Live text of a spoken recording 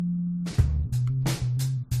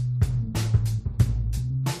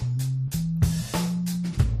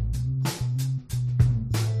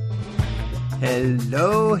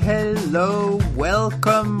Hello, hello,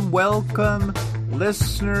 welcome, welcome,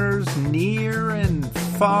 listeners near and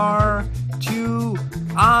far to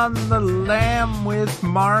On the Lam with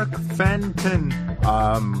Mark Fenton.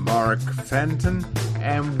 I'm Mark Fenton,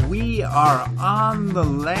 and we are on the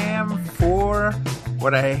lam for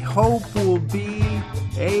what I hope will be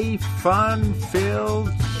a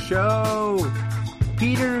fun-filled show.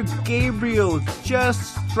 Peter Gabriel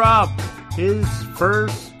just dropped his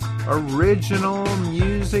first original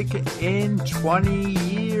music in 20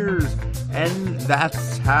 years, and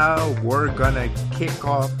that's how we're gonna kick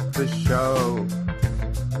off the show.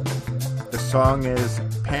 The song is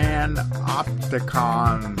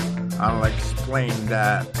Panopticon. I'll explain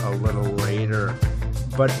that a little later.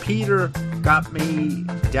 But Peter got me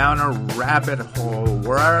down a rabbit hole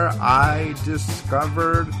where I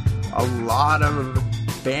discovered a lot of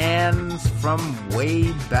bands from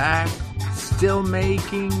way back still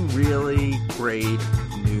making really great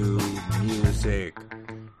new music.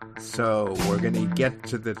 So we're going to get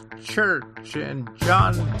to the Church and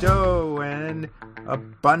John Doe and a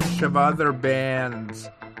bunch of other bands.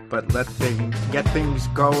 But let's get things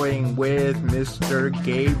going with Mr.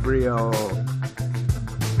 Gabriel.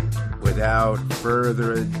 Without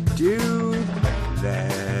further ado,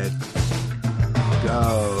 let's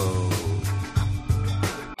go.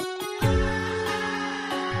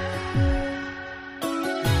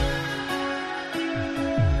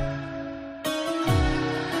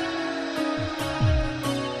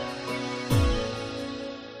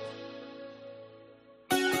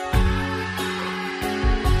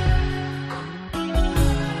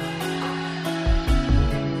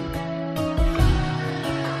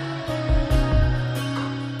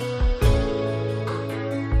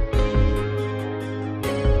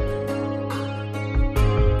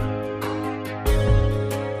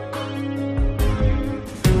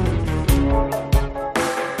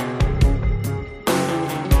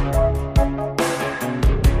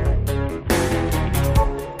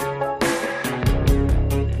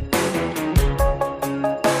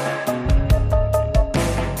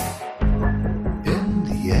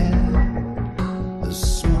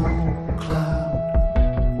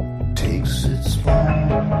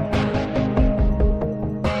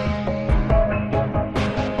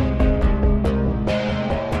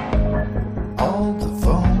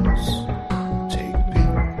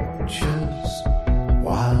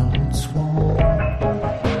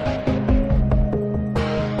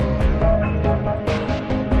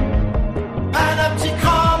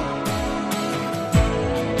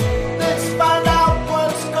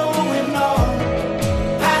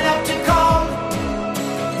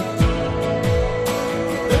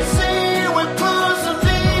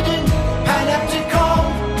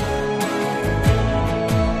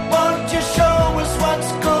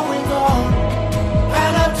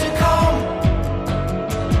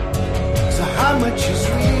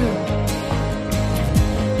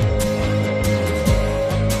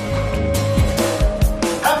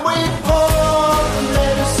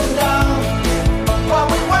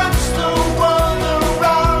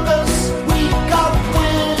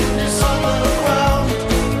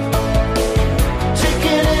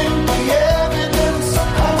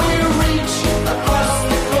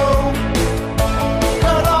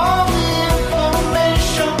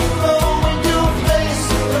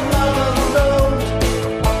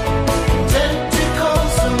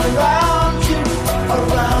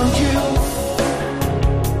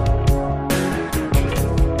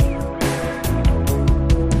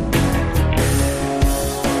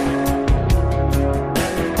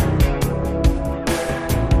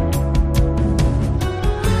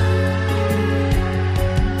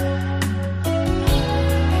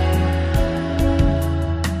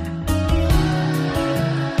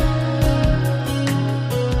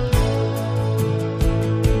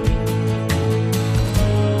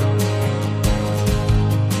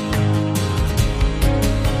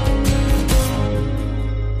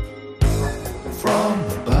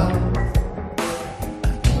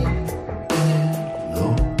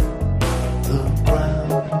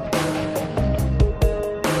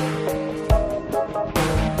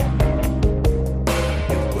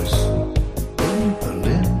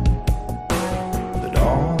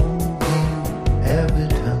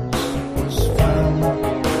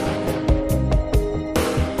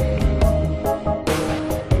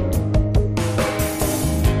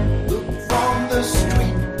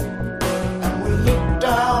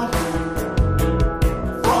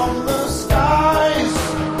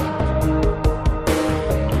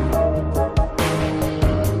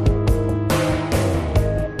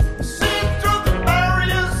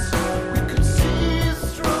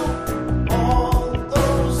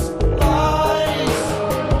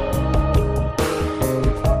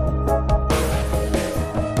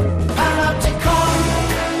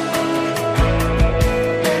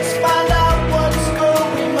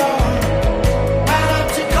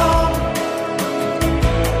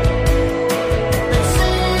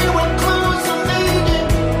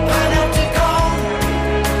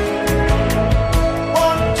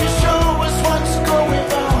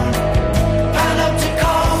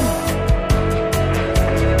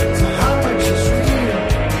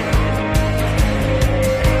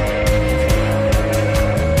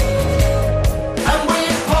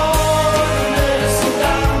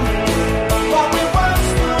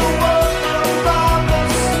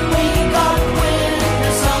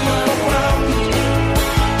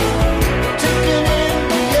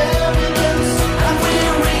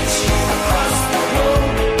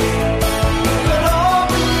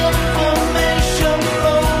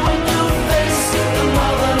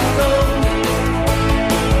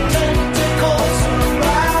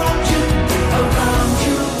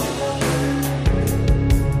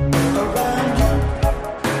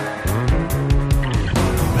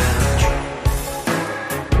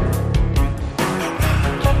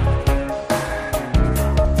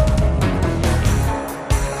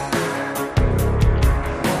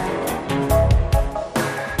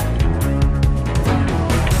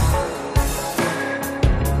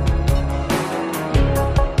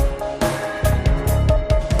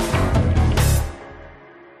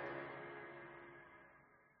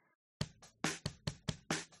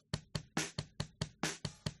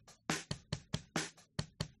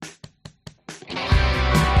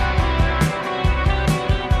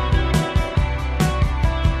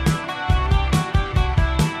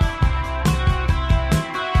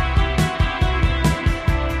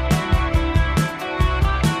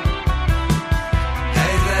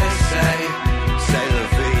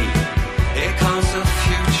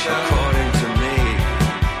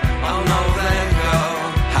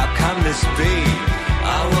 this be?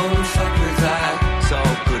 I won't fuck with that, so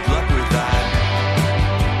good luck with that.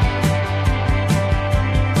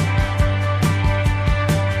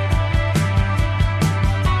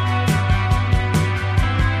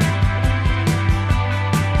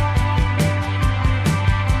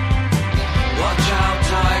 Watch out,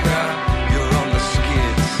 tiger, you're on the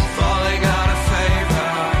skids, falling out of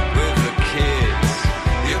favor with the kids.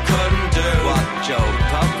 You couldn't do what Joe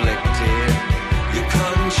Public did. You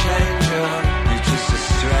couldn't change her, you just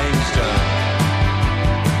estranged her.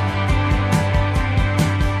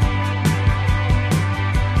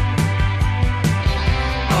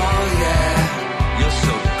 Oh yeah, you're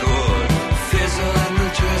so good. Fizzle in the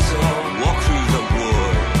drizzle, walk through the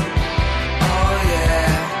wood. Oh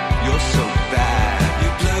yeah, you're so bad. You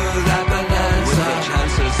blew that bonanza with the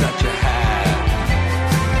chances that you had.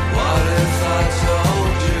 What if I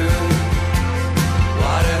told you?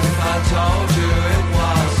 What if I told you it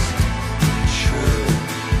was true?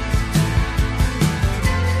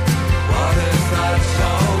 What if I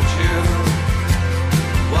told you?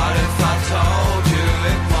 What if I told you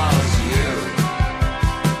it was you?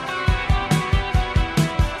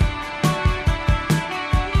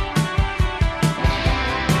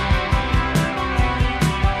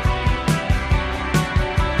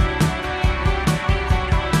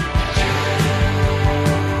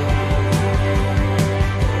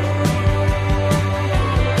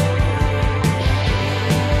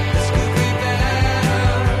 This could be better.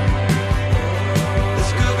 This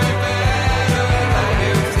could be better than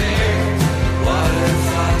you think. What if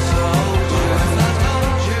I told you?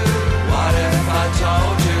 What if I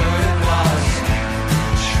told you it was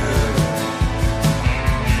true?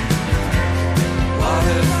 What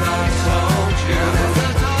if I told you?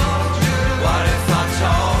 What if I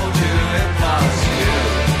told you it was you?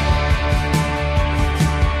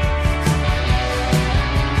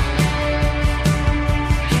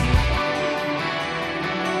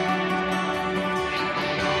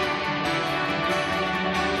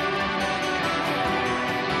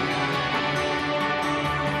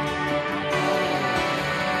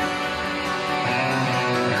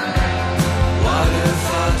 What if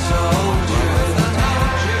I told you?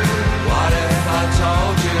 What if I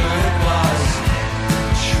told you it was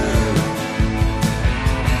true?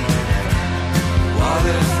 What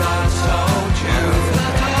if I told you?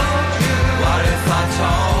 What if I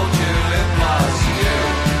told you it was you?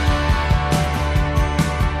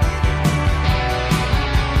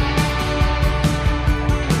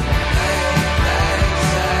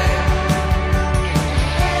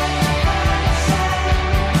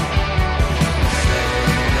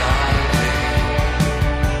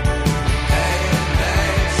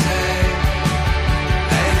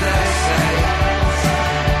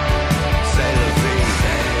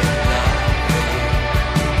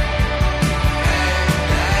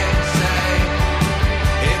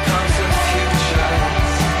 Here comes the future,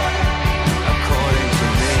 according to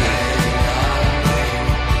me.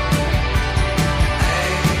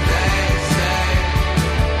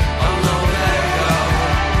 Oh no, let go.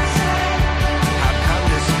 How can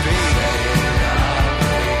this be?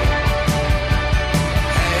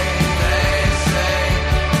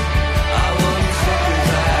 I won't fuck with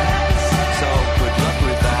that, so good luck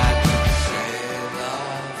with that.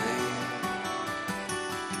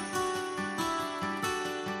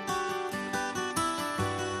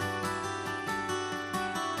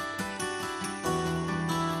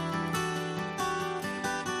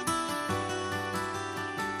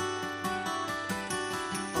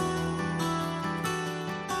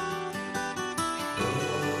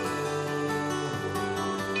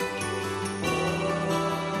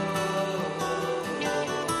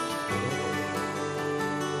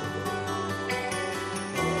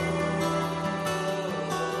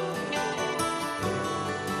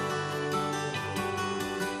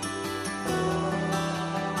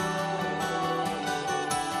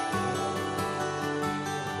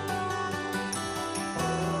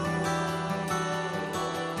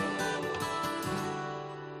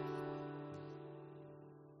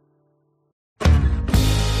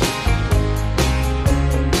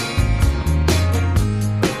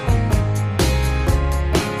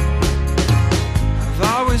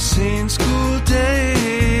 I've always seen school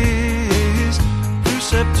days through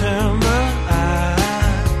September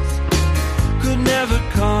eyes. Could never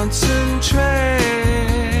concentrate,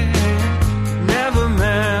 never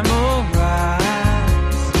memorize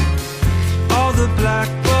all the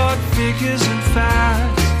blackboard figures and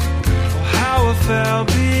facts, or how I fell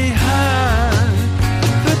behind.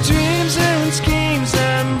 The dreams and schemes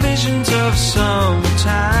and visions of some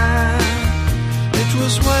time. It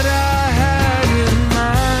was what I had in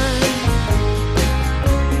mind.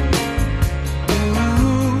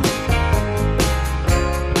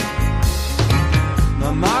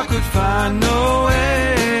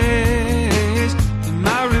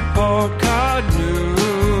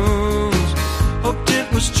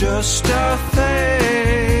 just a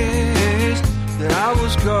phase that I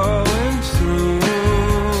was going through.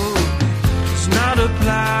 It's not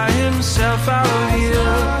applying myself out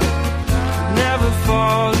here, never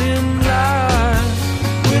fall in line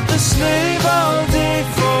with the slave all day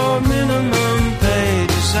for minimum pay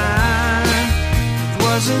design. It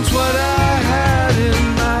wasn't what I had in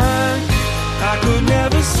mind. I could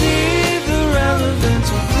never see the relevance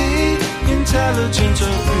of the intelligence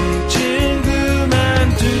of preaching gloom and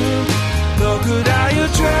doom, nor could I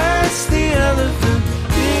address the elephant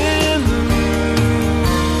in the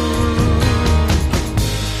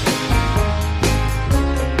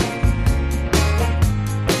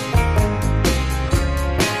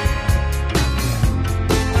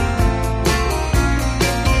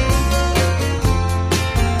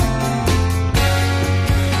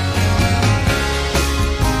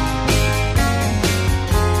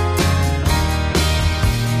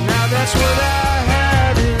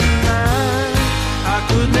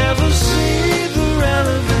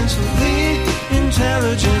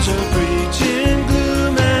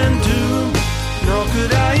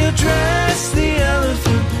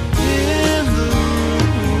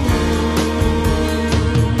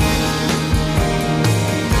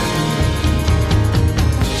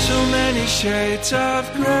shades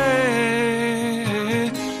of grey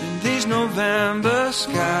in these November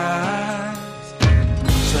skies.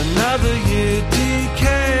 So another year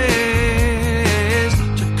decays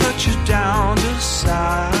to cut you down to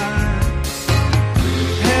size.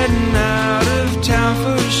 Heading out of town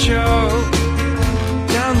for a show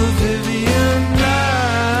down the Vivian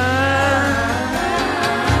line.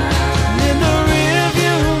 In the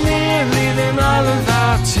rearview mirror, leaving all of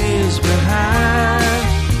our tears behind.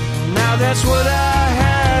 That's what I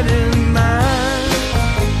had in mind.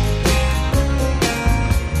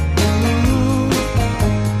 Ooh,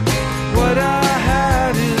 what I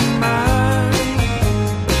had in mind.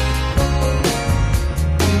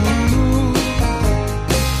 Ooh,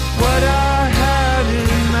 what I had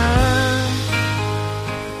in mind.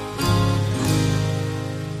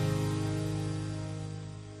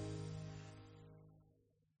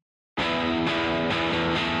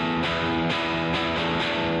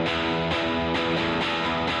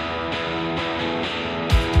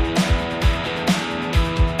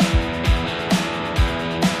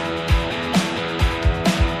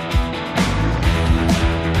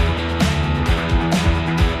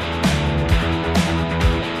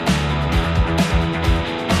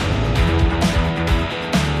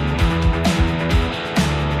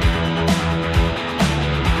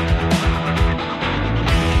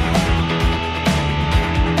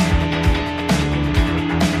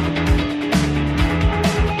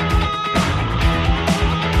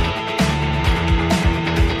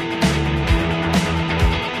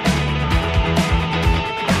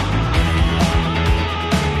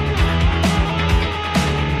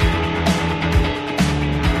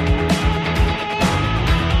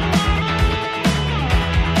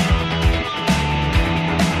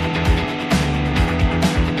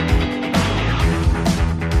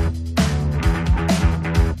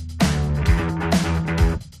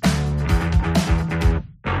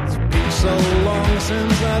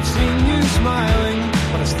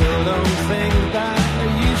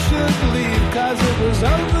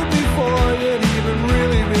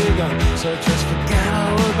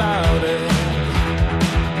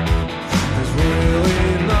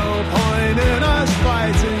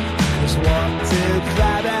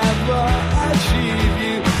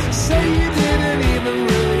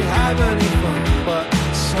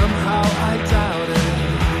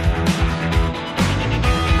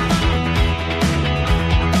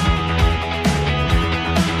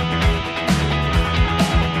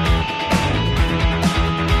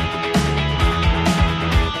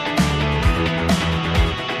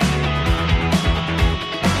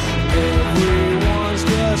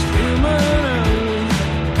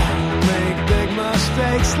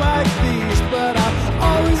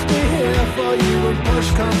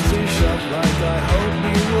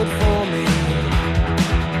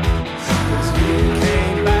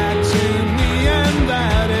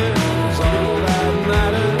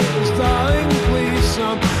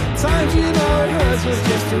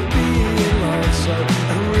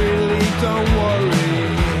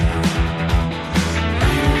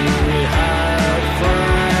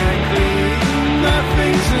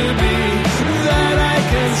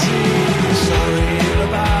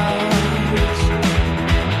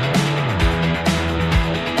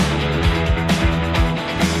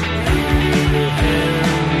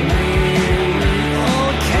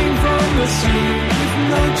 With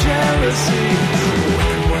no jealousy, we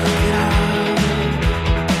can work it out.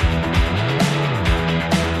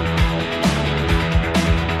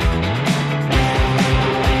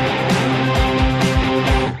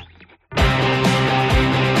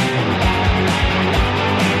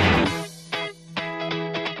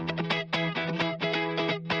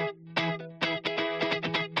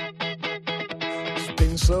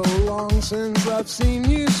 been so long since I've seen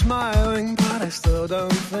you smiling, but I still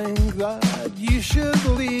don't think that you should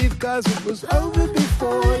leave, 'cause it was over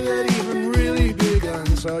before you'd even really begun,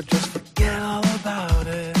 so just forget all about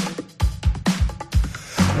it.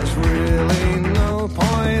 There's really no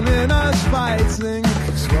point in us fighting,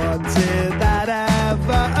 'cause what did that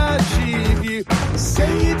ever achieve? You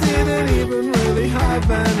say you didn't even really have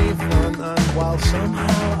any fun, and while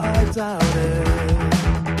somehow I doubt it,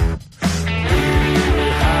 we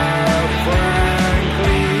have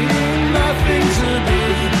frankly nothing to do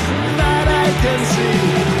that I can see.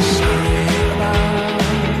 Sorry about.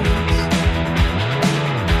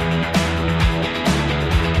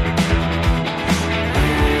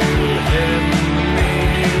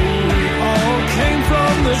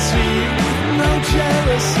 From the sea, no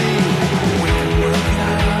jealousy, we can work it out.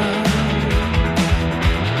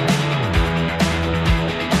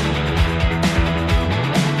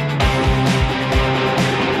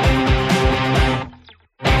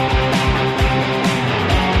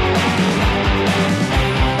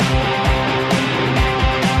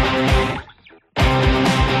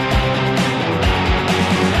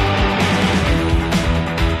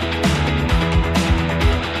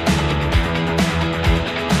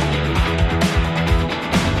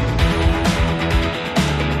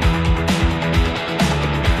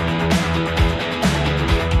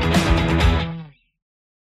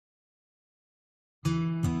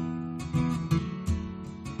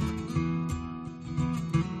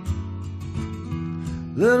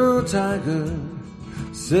 Little tiger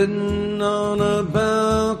sitting on a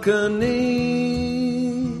balcony,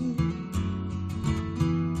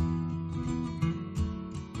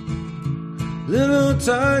 little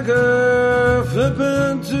tiger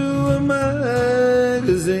flipping to a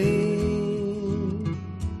magazine.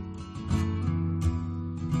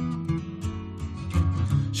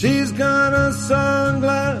 She's got her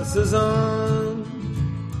sunglasses on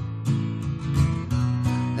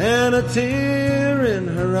and a tear in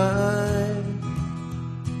her eye,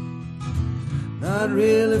 not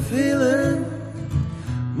really feeling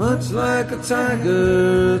much like a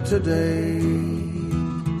tiger today.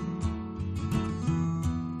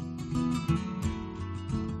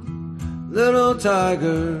 Little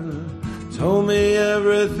tiger told me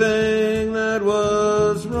everything that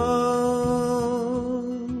was wrong.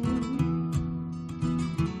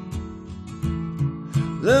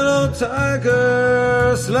 Little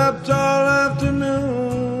tiger slept all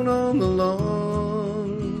afternoon on the lawn.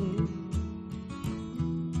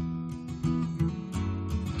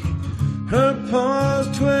 Her paws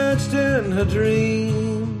twitched in her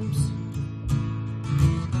dreams.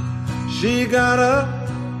 She got up,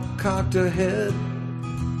 cocked her head,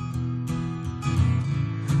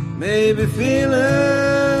 maybe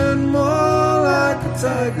feeling more like a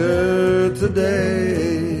tiger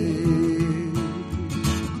today.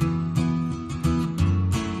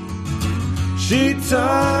 She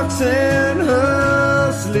talks in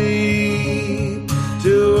her sleep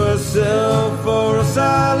to herself for a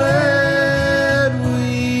solid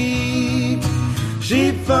week. She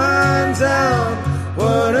finds out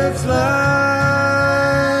what it's like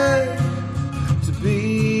to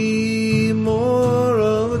be more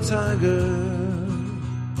of a tiger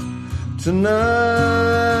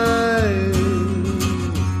tonight.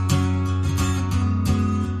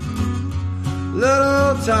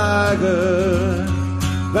 Little tiger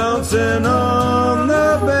bouncing on the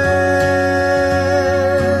bed.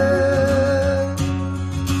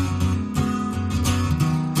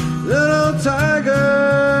 Little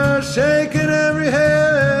tiger shaking every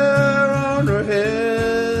hair on her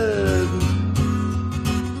head.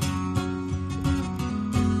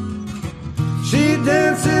 She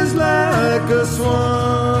dances like a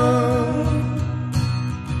swan,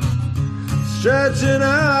 stretching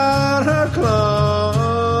out her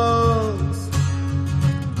claws,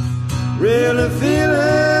 really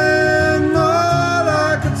feeling more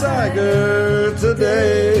like a tiger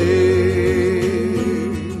today.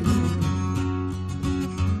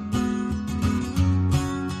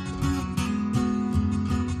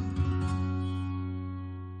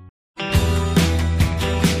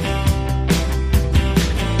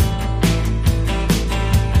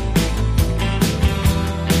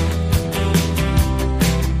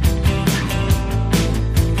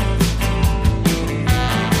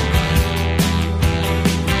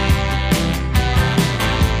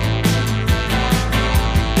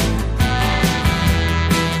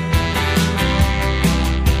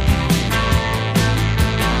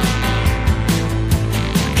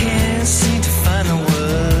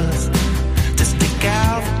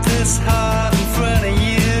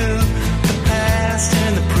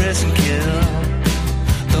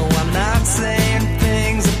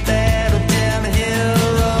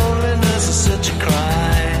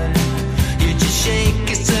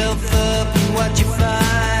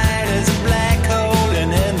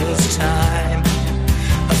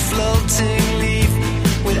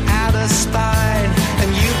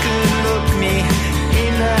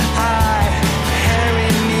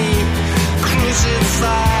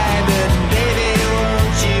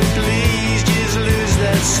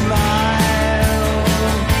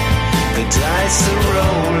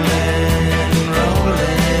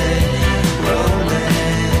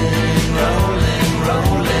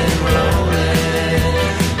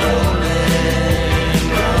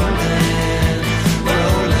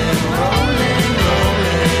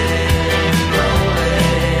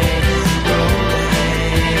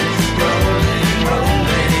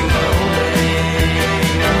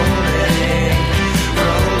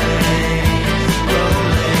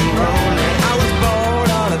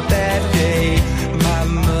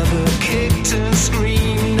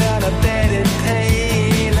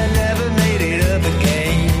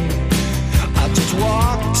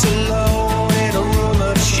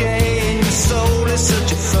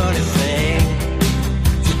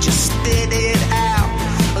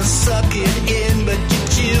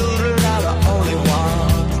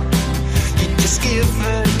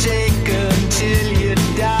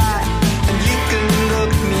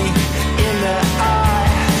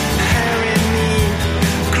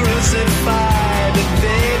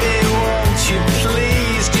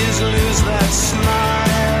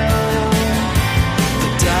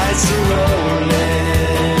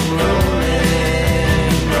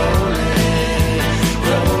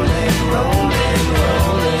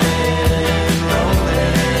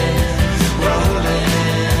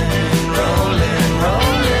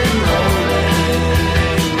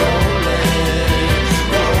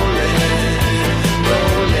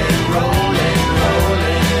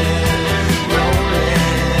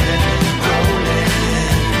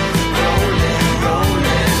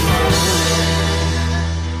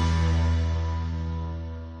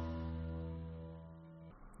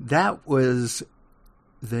 that was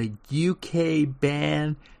the UK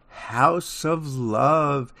band House of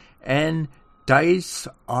Love, and Dice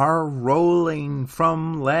Are Rolling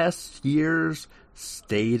from last year's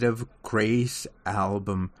State of Grace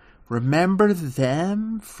album. Remember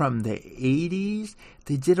them from the 80s?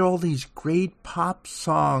 They did all these great pop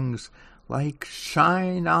songs like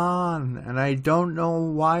Shine On and I Don't Know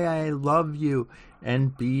Why I Love You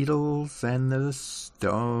and Beatles and the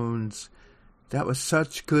Stones. That was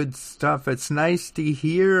such good stuff. It's nice to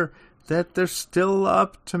hear that they're still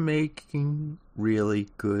up to making really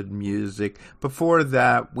good music. Before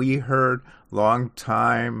that, we heard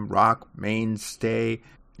longtime rock mainstay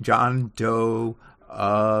John Doe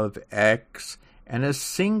of X, and a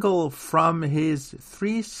single from his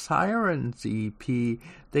Three Sirens EP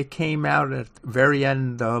that came out at the very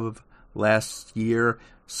end of last year,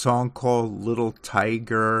 song called Little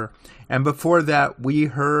Tiger. And before that, we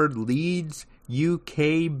heard Leeds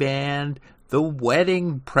UK band The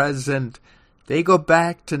Wedding Present. They go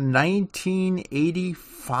back to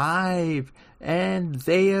 1985, and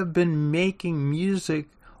they have been making music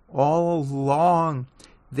all along.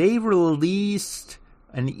 They released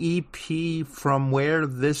an EP from where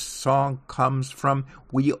this song comes from.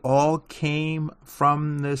 We All Came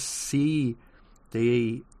from the Sea.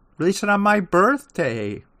 They released it on my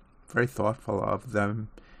birthday. Very thoughtful of them.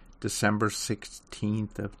 December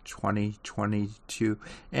 16th of 2022.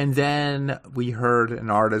 And then we heard an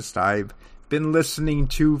artist I've been listening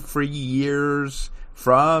to for years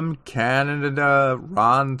from Canada,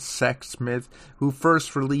 Ron Sexsmith, who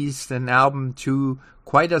first released an album to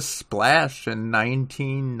quite a splash in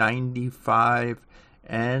 1995,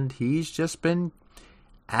 and he's just been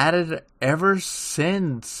at it ever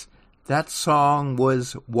since. That song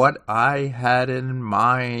was What I Had in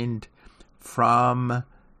Mind from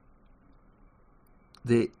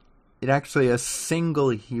a single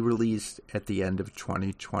he released at the end of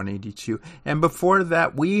 2022. And before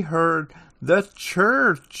that, we heard The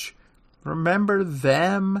Church. Remember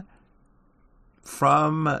them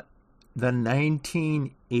from the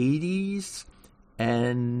 1980s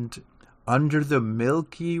and Under the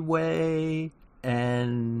Milky Way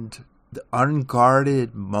and The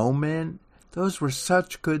Unguarded Moment? Those were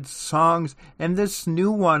such good songs. And this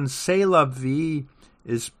new one, C'est la vie,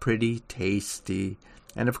 is pretty tasty.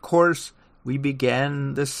 And of course, we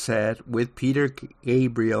began the set with Peter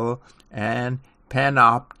Gabriel and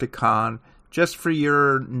Panopticon. Just for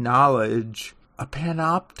your knowledge, a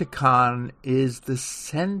panopticon is the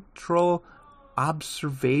central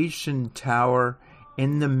observation tower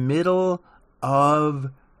in the middle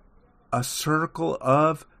of a circle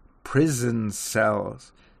of prison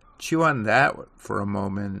cells. Chew on that for a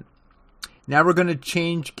moment. Now we're going to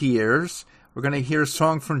change gears. We're going to hear a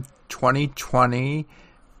song from 2020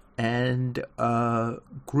 and a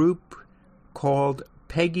group called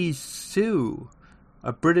Peggy Sue,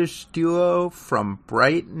 a British duo from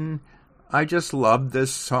Brighton. I just loved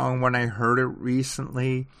this song when I heard it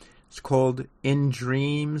recently. It's called In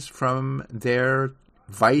Dreams from their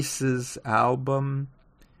Vices album.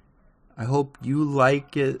 I hope you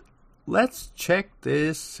like it. Let's check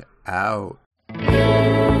this out.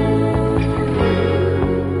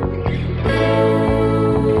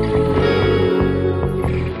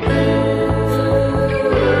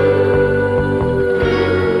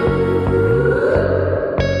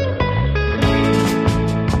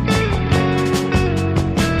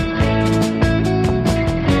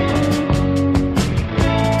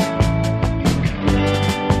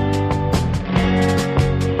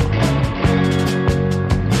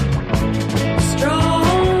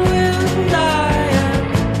 Strong wind, I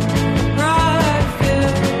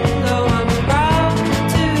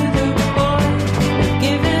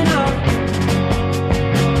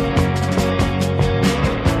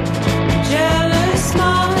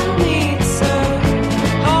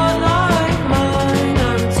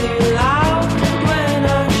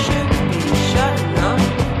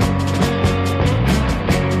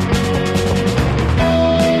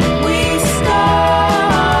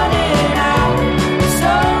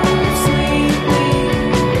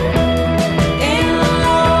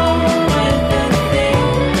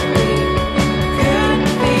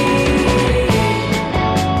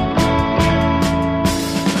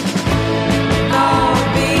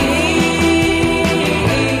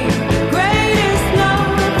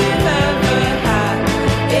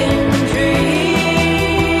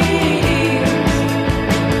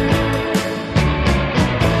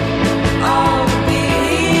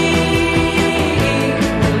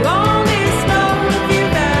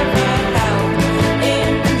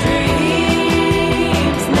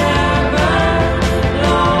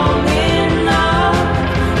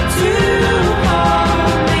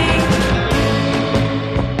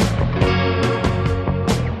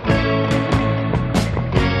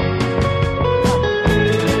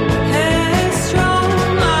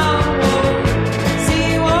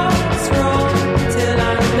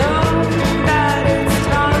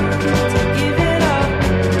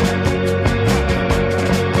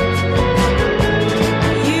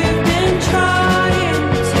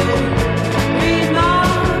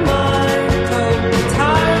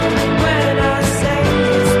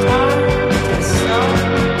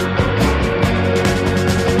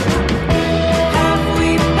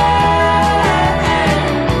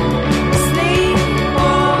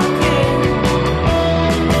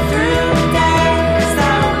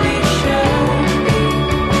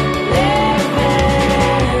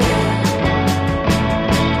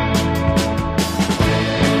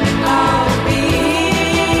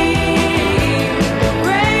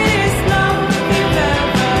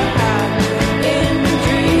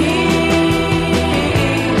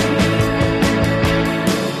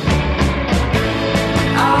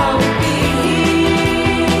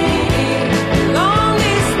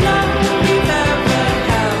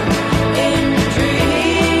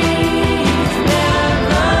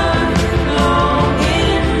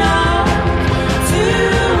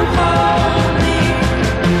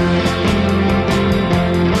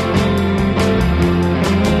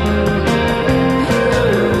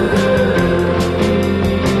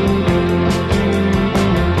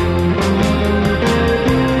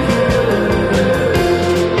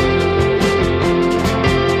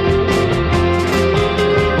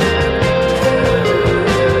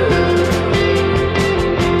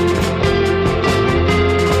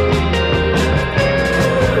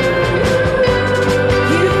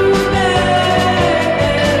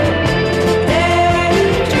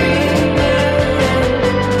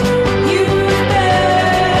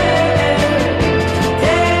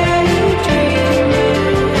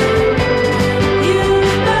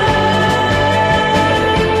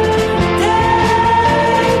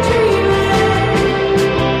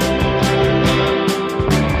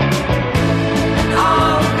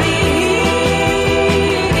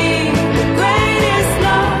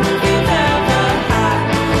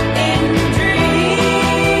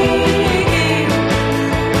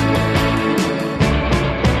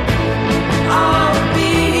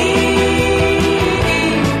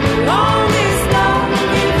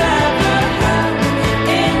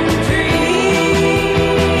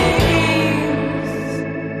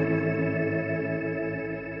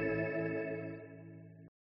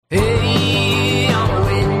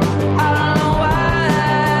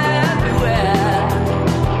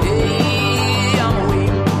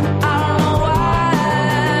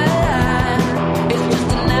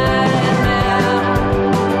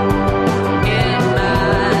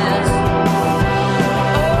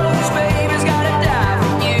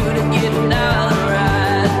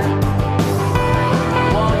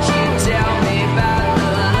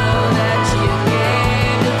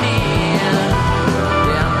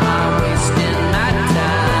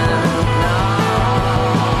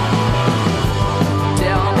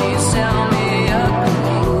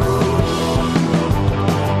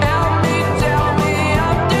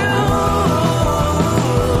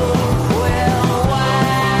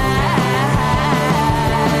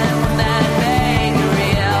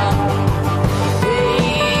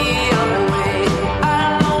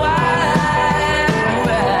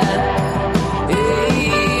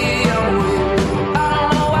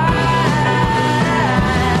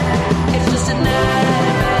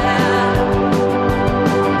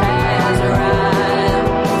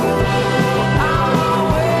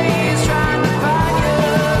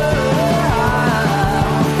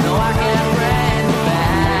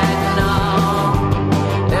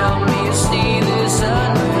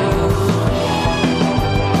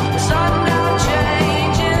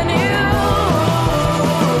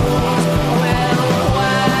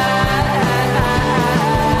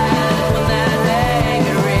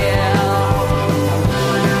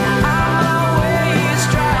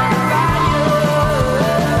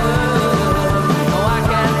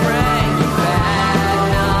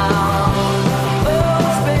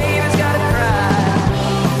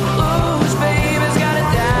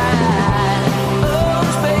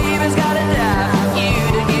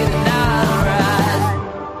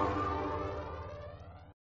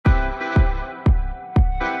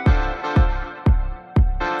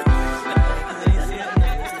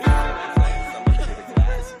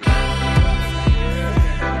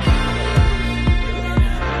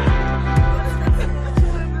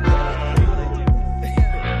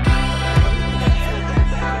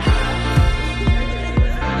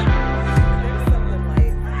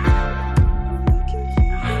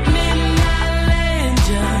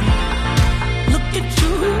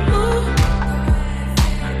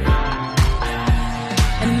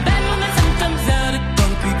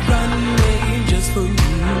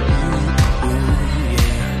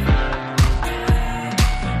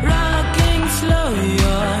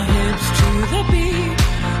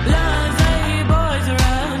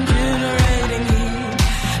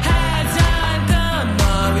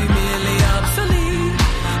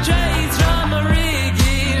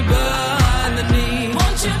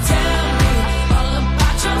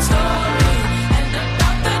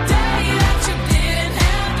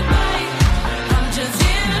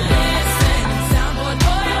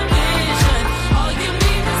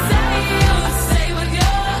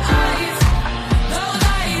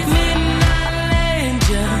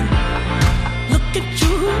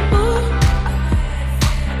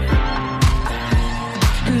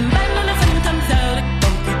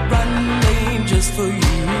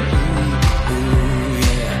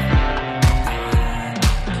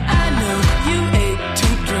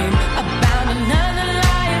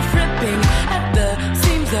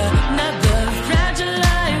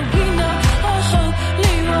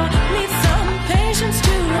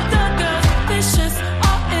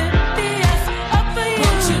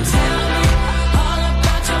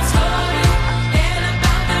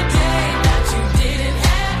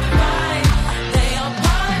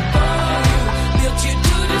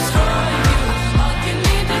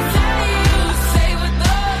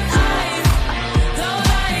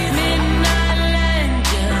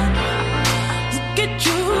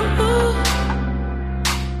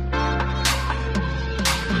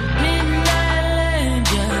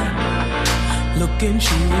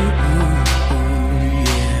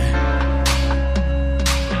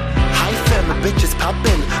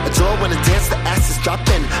shopping. A door when I dance, the ass is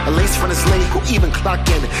dropping. A lace front is late, who even clock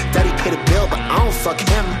in? Daddy paid a bill, but I don't fuck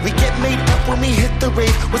him. We get made up when we hit the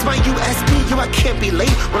rave. What's my USB? Yo, I can't be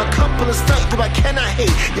late. When I come full of stunt, yo, I cannot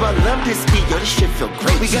hate. Yo, I love this beat, yo, this shit feel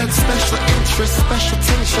great. We got special interest, special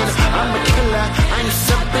tension. I'm a killer, I ain't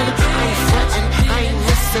something, I ain't frontin', I ain't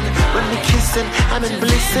missing. When we kissing, I'm in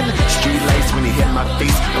blissin'. Street lights when he hit my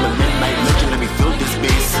face. I'm a midnight legend, let me feel this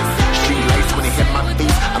bass. Street lights when he hit my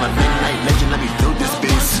face. I'm a midnight legend, let me feel this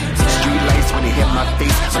bass. Street lights when he hit my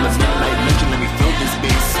face. I'm a midnight legend, let me feel this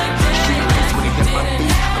bass. Street lights when he hit my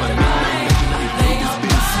face. I'm a midnight legend, let me feel this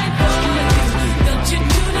bass. Don't you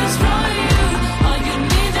do this for you? All you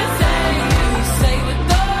need to say, you say with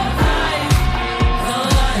the life.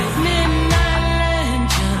 Midnight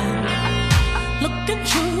legend, looking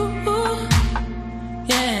true,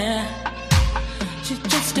 yeah. She's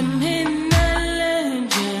just a midnight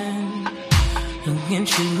legend, looking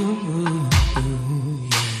true.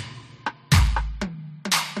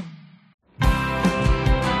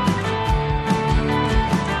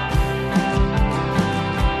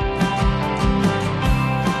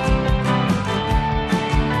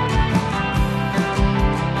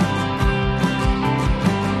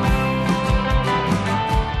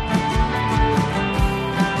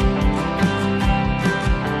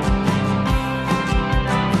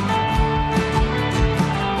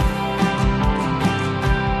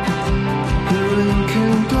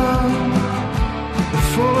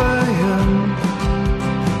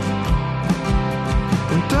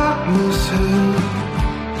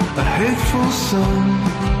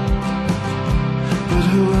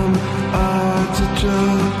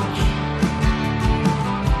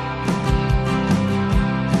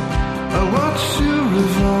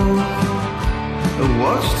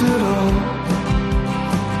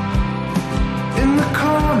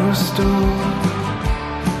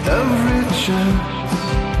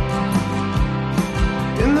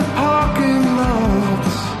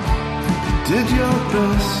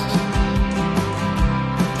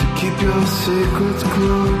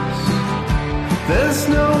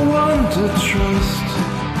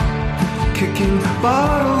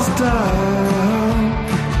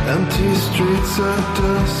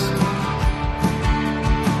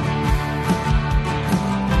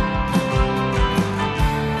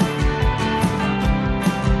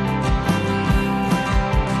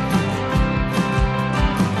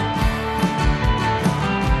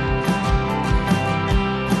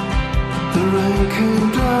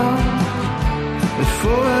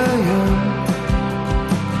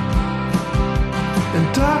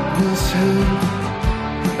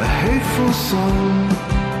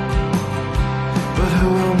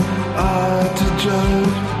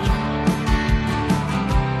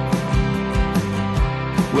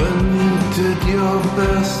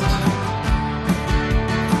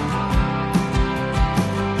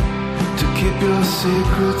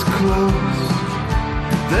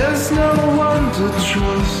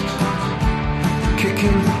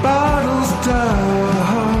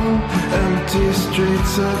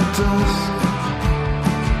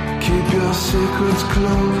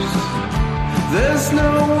 It's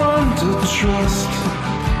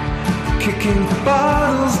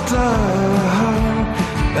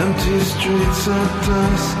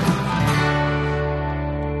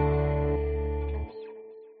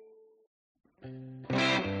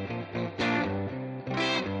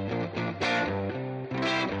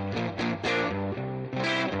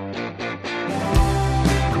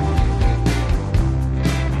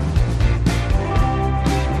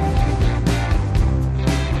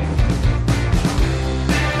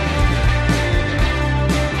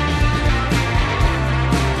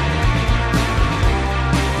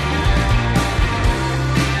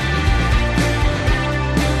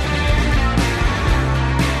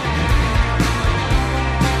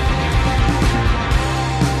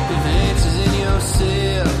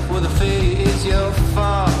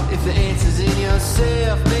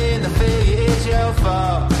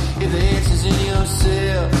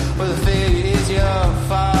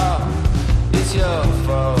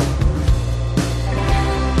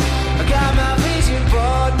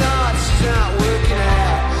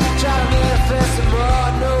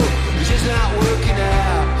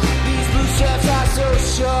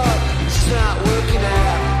not working.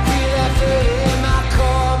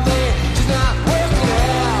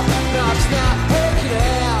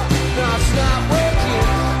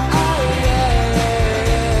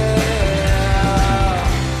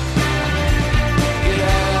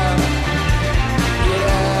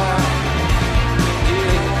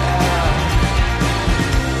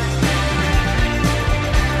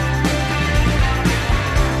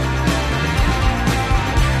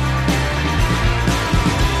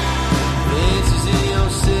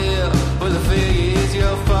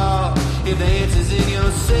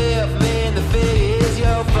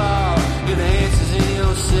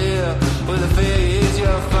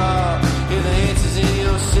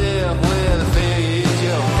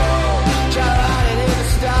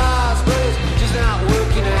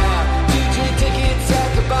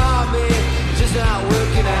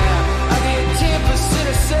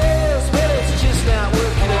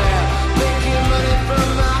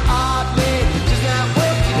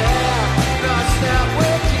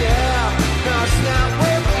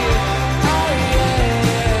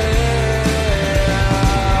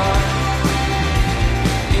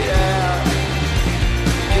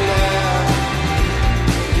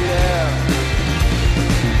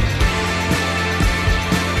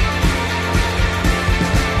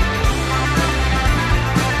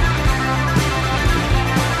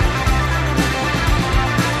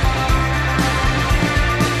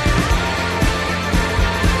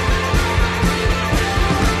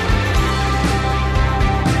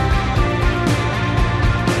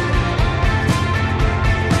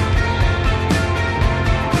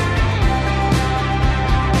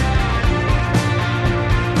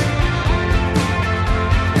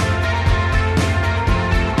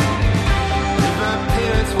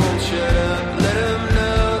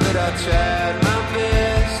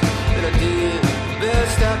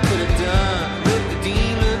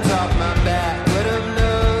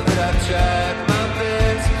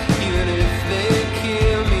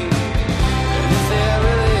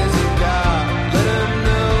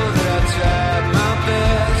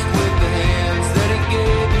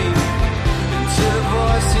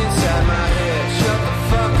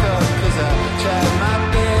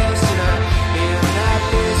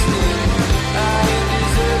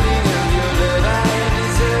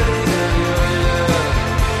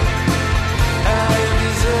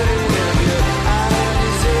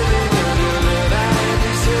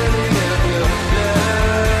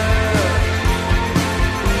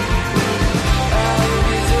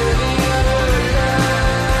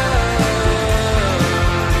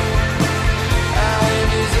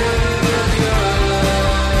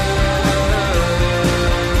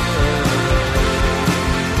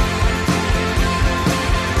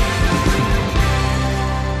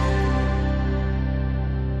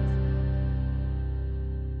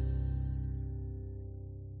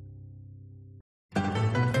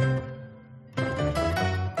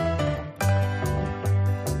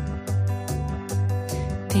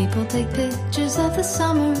 People take pictures of the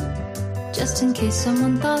summer just in case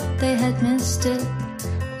someone thought they had missed it,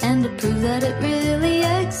 and to prove that it really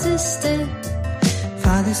existed.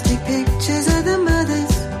 Fathers take pictures of the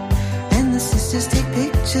mothers, and the sisters take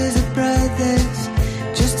pictures of brothers,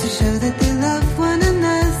 just to show that they love one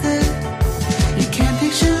another. You can't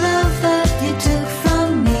picture love that you took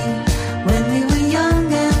from me when we were young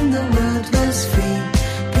and the world was free.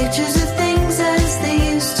 Pictures of things as they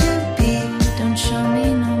used to be. Don't show me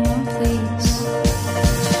no more, please.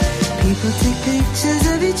 People take pictures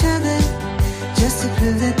of each other just to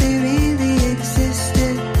prove that they really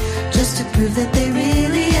existed, just to prove that they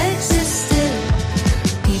really existed.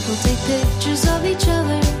 People take pictures of each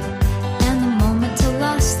other and the moment to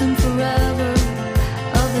last them forever,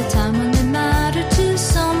 of the time when they matter to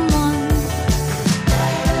someone.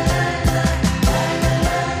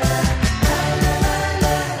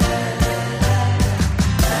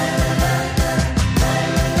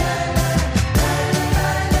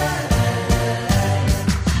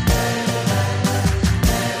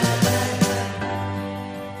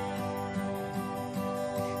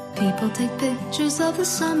 People take pictures of the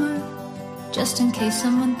summer just in case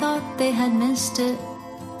someone thought they had missed it,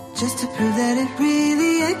 just to prove that it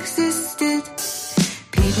really existed.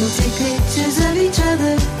 People take pictures of each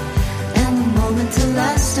other and the moment to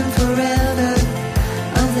last them forever,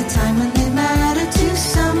 of the time when they matter to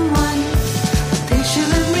someone. A picture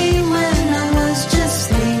of me when I was just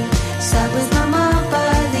 3, sat with my mom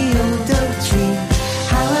by the old oak tree.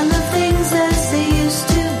 How I love things as they used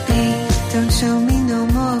to be. Don't show me no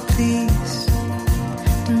more, please.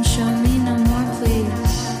 Don't show me no more,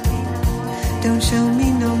 please. Don't show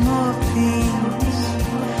me no more, please.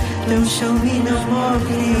 Don't show me no more,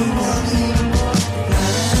 please.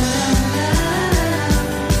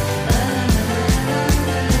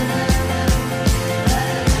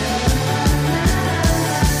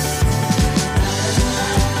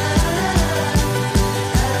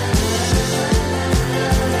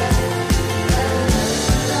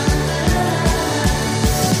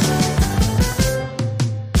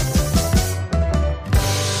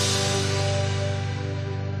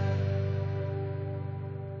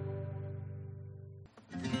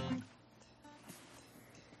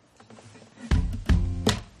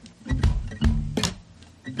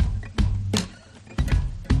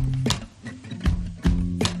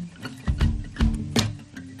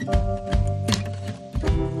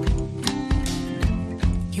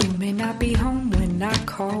 Be home when I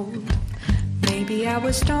called. Maybe I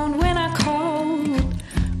was stoned when I called.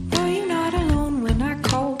 Were you not alone when I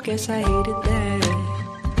called? Guess I hated that.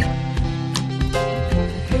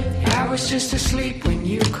 I was just asleep when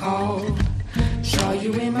you called. Saw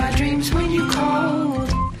you in my dreams when you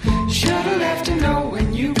called. Should've left a note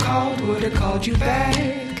when you called. Would've called you back.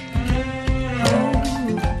 Oh,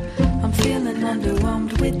 I'm feeling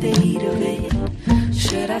underwhelmed with the heat of it.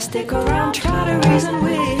 Should I stick around, try to reason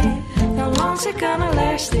with it? How long's it gonna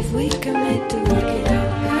last if we commit to work it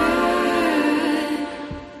out?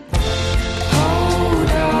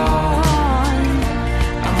 Hold on,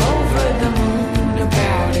 I'm over the moon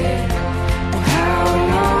about it. Well, how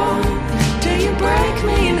long till you break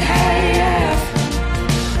me in half?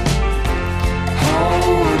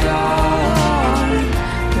 Hold on,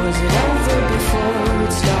 was it over before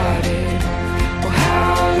it started? Well,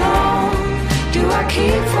 how long do I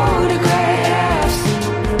keep photographs?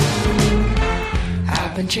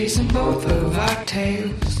 I've been chasing both of our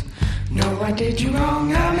tails. No, I did you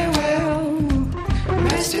wrong, I mean well.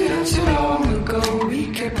 Messed it up so long ago, we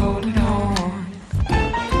kept holding on.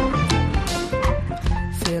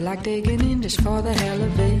 Feel like digging in just for the hell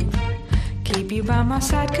of it. Keep you by my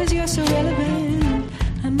side cause you're so relevant.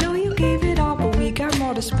 I know you gave it all, but we got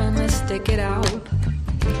more to spend, let's stick it out.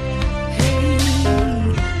 Hey,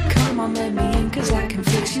 come on, let me in cause I can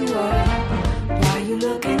fix you up. Why you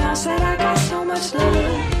looking outside? I got so much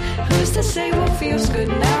love. Who's to say what feels good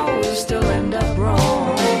now will still end up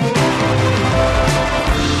wrong?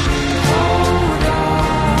 Hold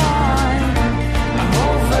on, I'm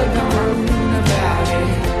over the moon about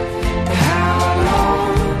it. How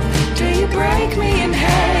long till you break me in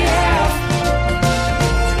half?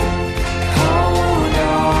 Hold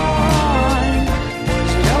on,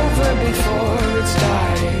 was it over before it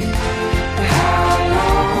started? How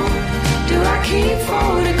long do I keep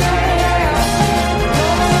photographs?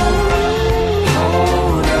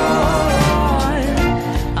 Hold on,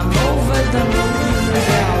 I'm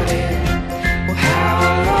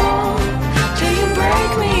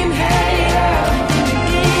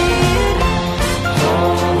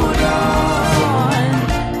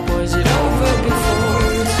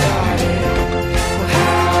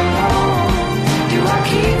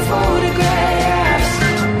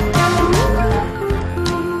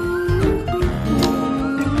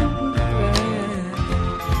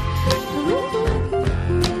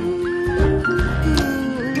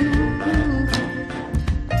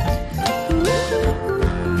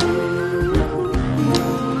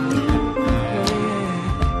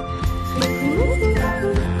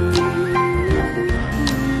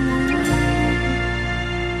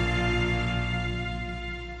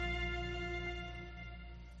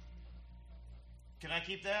Can I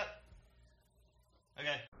keep that?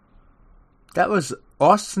 Okay. That was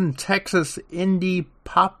Austin, Texas indie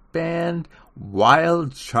pop band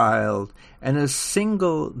Wild Child, and a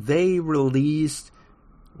single they released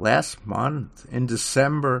last month in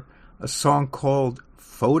December, a song called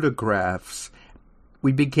Photographs.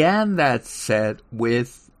 We began that set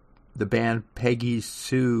with the band Peggy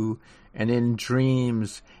Sue and In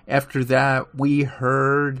Dreams. After that, we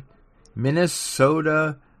heard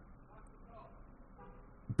Minnesota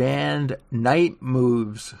band Night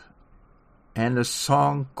Moves and a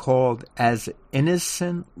song called As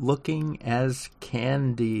Innocent Looking as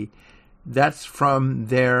Candy. That's from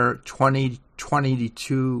their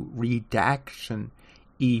 2022 Redaction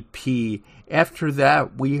EP. After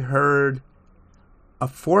that, we heard a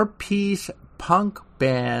 4-piece punk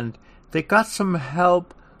band that got some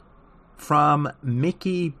help from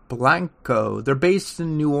Mickey Blanco. They're based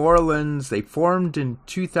in New Orleans. They formed in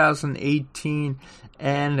 2018,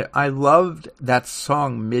 and I loved that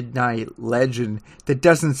song, Midnight Legend, that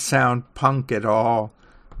doesn't sound punk at all,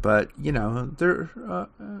 but, you know, they're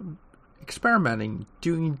experimenting,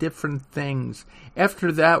 doing different things.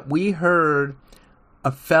 After that, we heard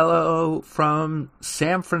a fellow from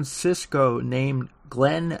San Francisco named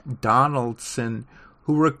Glenn Donaldson,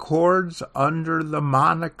 who records under the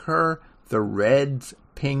moniker The Reds,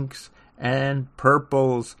 Pinks, and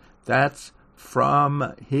Purples. That's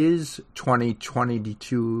from his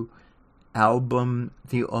 2022 album,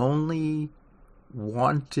 They Only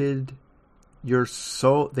Wanted Your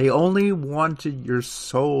Soul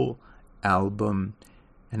album.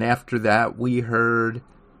 And after that, we heard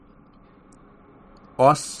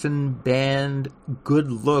Austin band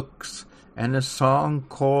Good Looks and a song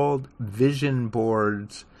called Vision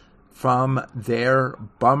Boards from their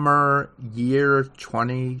Bummer Year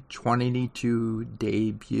 2022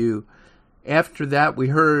 debut. After that, we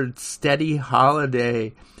heard Steady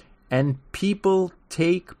Holiday and People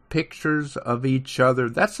Take Pictures of Each Other.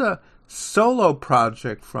 That's a solo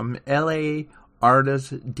project from LA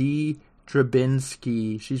artist Dee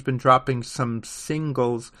Drabinsky. She's been dropping some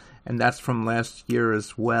singles, and that's from last year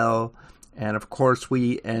as well. And of course,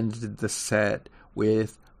 we ended the set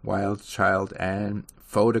with Wild Child and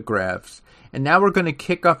Photographs. And now we're going to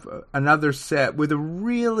kick off another set with a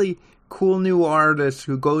really cool new artist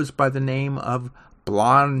who goes by the name of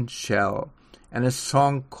Blonde Shell and a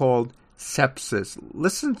song called Sepsis.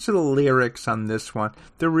 Listen to the lyrics on this one.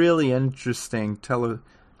 They're really interesting. Tell a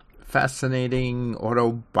fascinating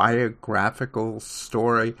autobiographical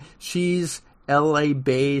story. She's LA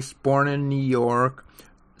based, born in New York,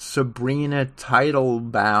 Sabrina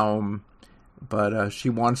Teitelbaum, but she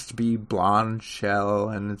wants to be Blonde Shell,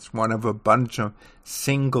 and it's one of a bunch of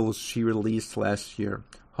singles she released last year.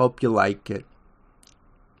 Hope you like it.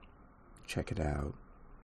 Check it out.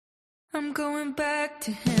 I'm going back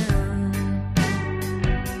to him.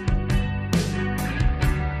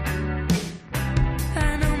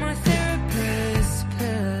 I know my therapist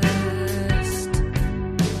pissed.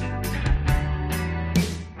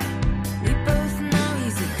 We both know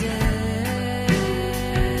he's a dick.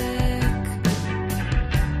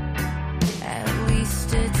 At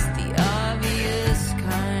least it's the obvious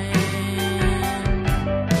kind.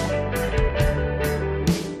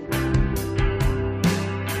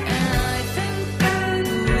 And I think I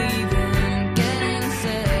believe in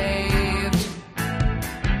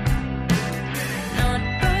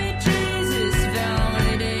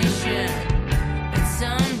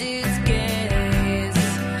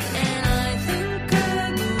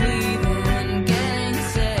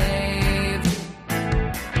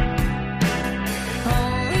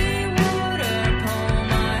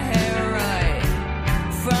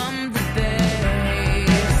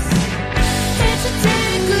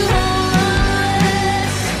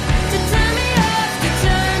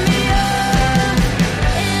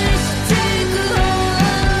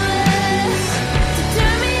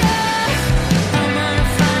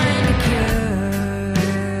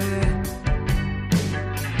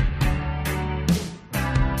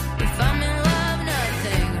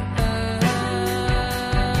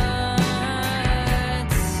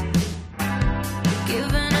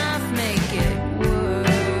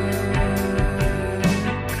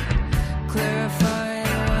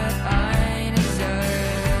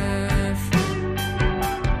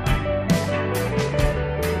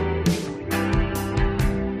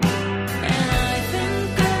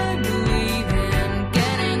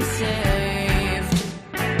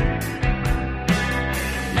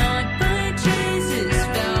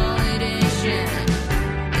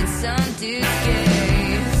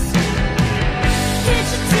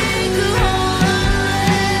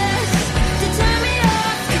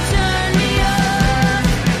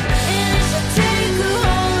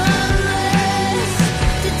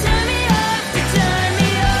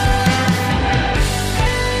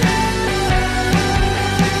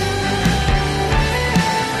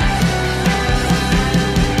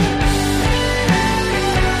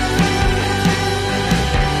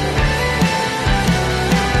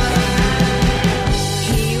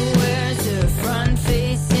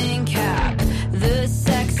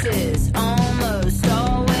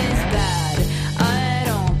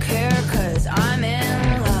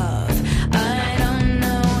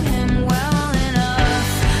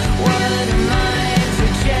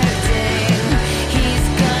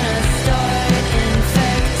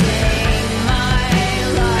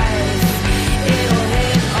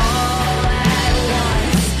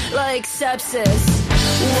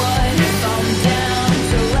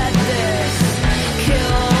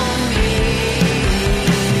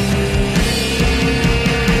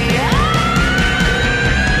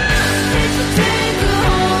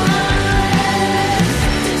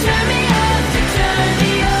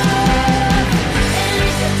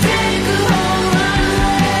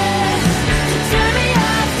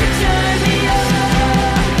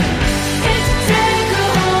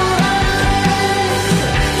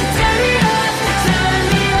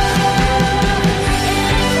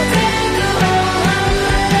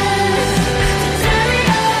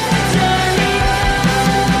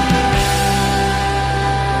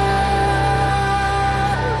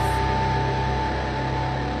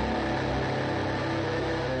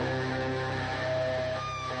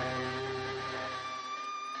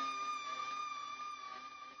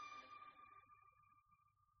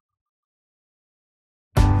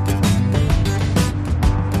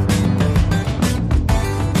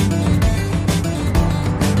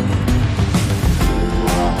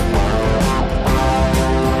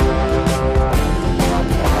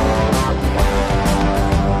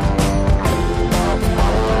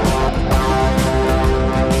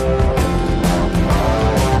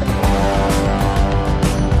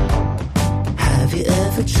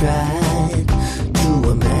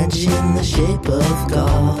shape of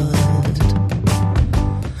God?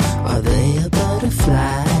 Are they a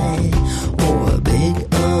butterfly or a big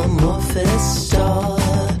amorphous star?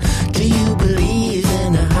 Do you believe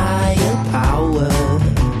in a higher power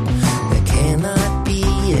that cannot be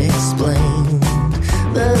explained?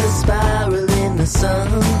 The spiral in the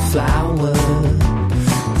sunflower,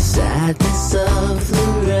 the sadness of the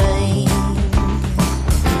rain.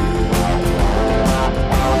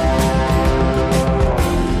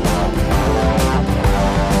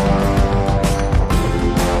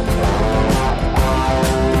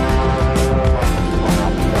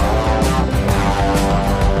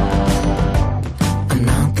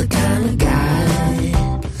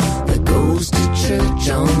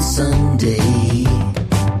 On Sunday,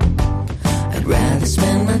 I'd rather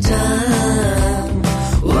spend my time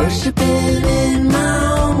worshiping in my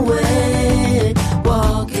own way,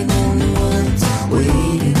 walking in the woods,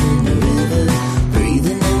 wading in the river,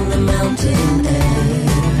 breathing in the mountain air.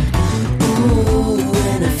 Ooh,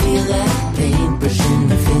 when I feel that pain brushing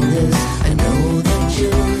my fingers, I know that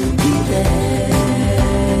you'll be there.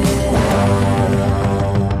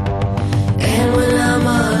 And when I'm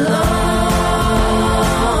alone,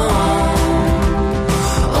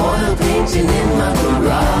 in my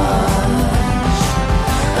garage,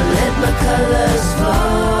 I let my colors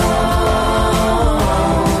fall.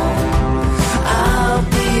 I'll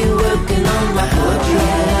be working on my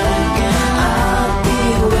portrait. I'll be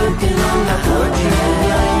working on my portrait.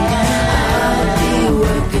 I'll be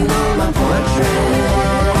working on my portrait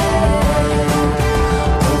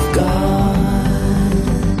of God.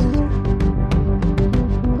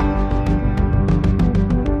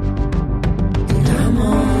 And I'm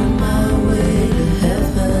on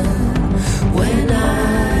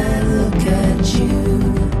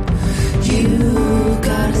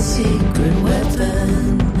secret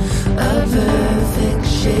weapon, a perfect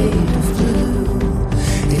shade of blue.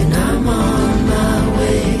 And I'm on my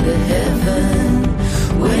way to heaven.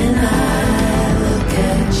 When I look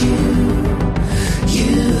at you,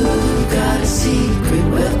 you got a secret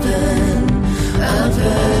weapon, a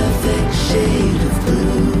perfect shade of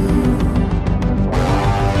blue.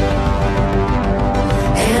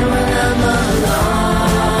 And when I'm alone,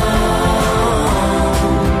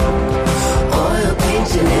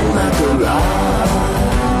 in my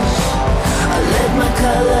garage, I let my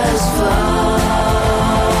colors fall.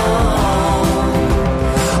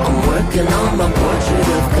 I'm working on my portrait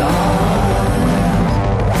of God.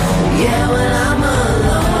 Yeah, when I'm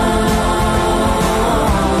alone,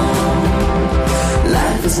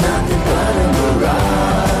 life is nothing but a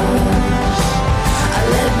mirage. I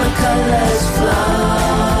let my colors flow.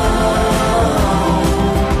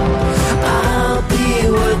 I'll be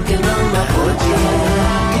working on my portrait.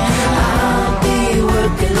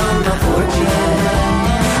 Working on my portrait.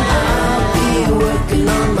 I'll be working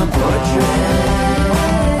on my portrait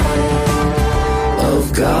of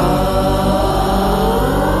God.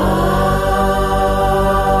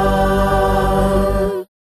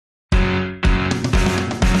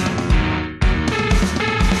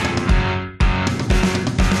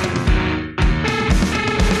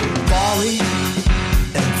 Folly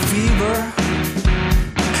and fever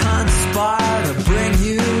conspire to bring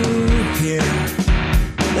you here.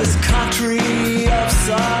 This country of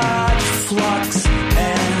such flux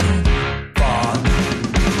and fog.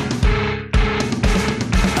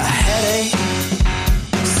 A headache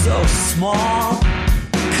so small,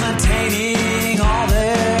 containing all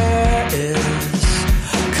there is,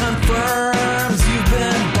 confirms you've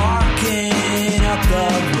been barking up the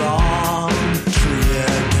wrong tree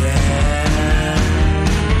again.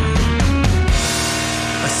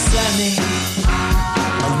 Ascending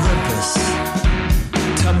Olympus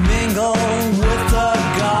to mingle with the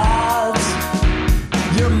gods,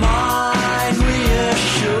 your mind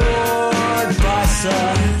reassured by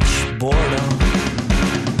such boredom.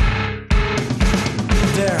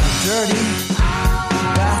 There are dirty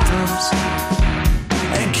bathrooms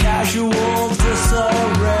and casual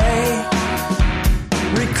disarray.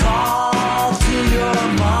 Recall to your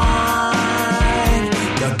mind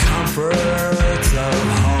the comforts of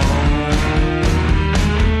home.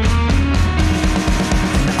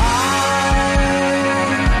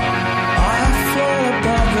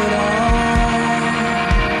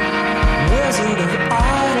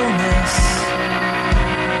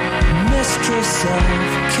 Mistress of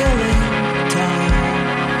killing time,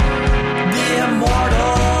 the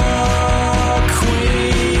immortal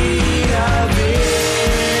queen of years.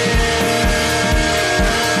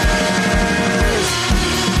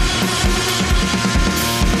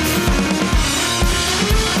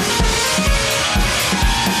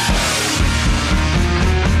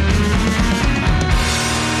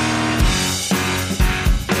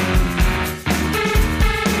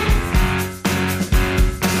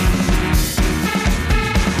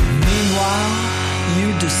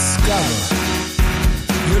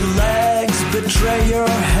 betray your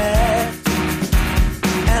head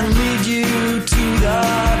and lead you to the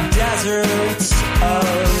deserts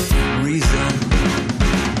of reason,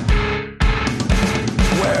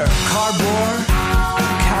 where cardboard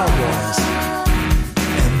cowboys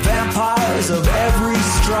and vampires of every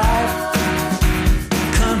stripe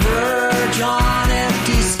converge on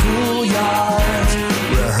empty schoolyards,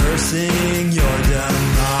 rehearsing your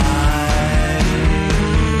demise.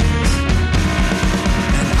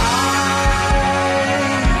 And I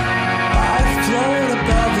float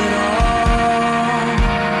above it all,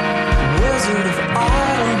 wizard of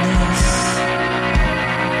idleness,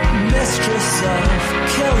 mistress of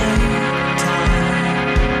killing time,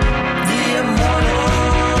 the immortal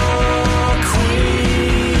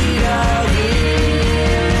queen of years.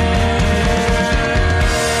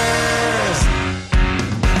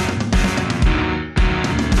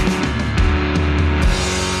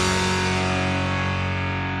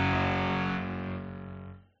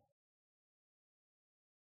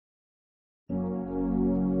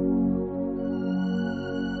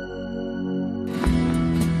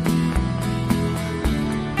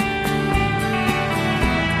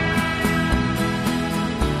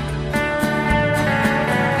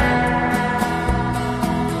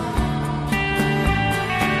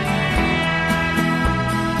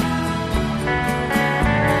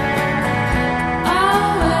 Our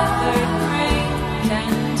weathered grain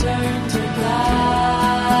can turn to glass.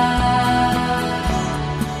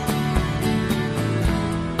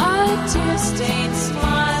 Our tear-stained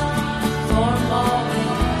smile for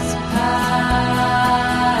moments past.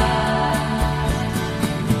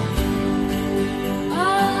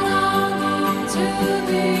 Our longing to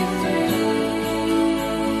be free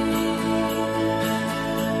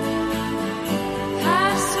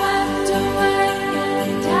has swept away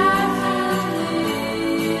daffodils.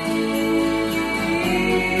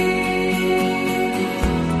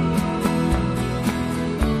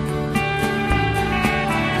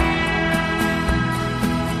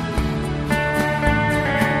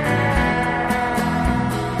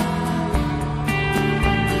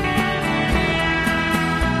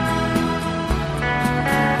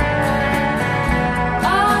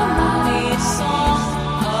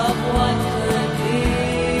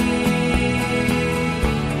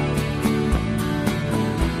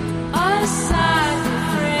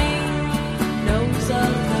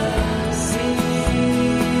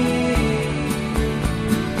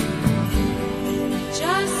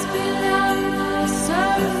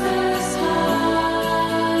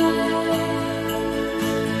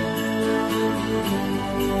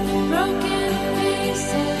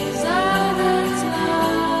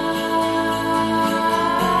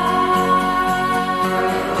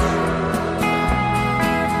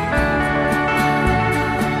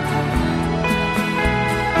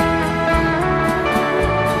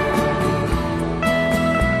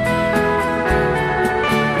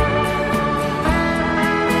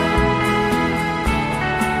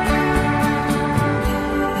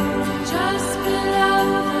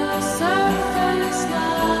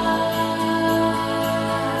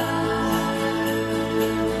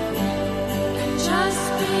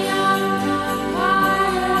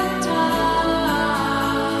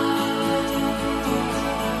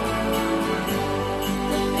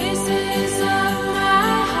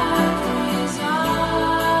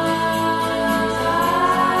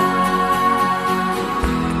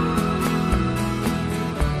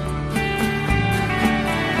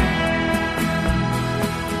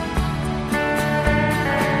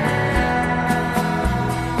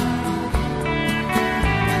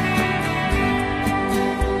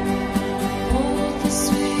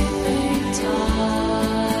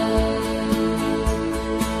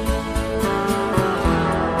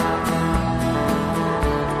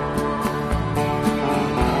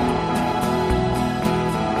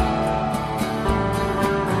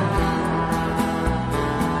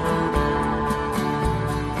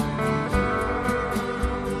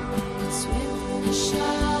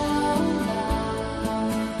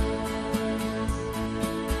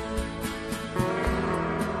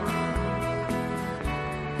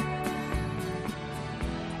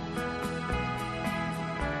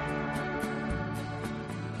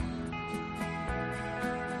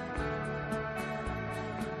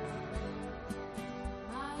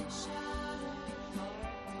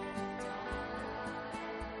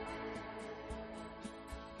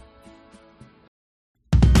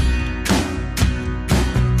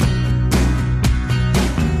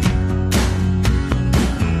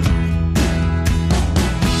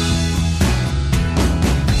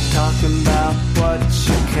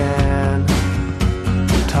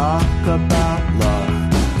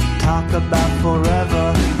 about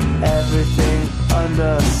forever, everything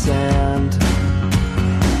under sand.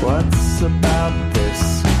 What's about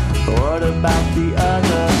this? What about the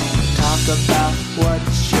other? Talk about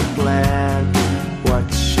what's your plan,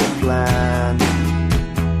 what's your plan?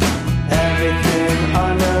 Everything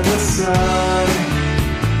under the sun,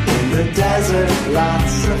 in the desert,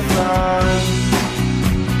 lots of fun.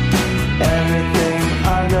 Everything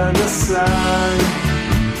under the sun,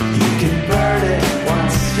 you can burn it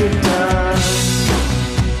once you're done.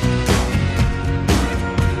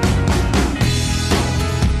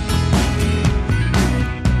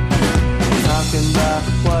 Talking about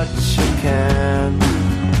what you can.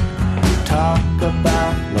 Talk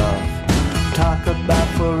about love. Talk about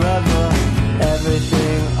forever.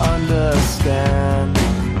 Everything understand.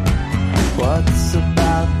 What's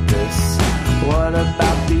about this? What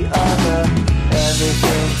about the other?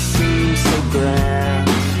 Everything seems so grand.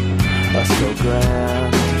 So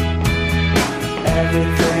grand.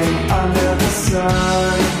 Everything under the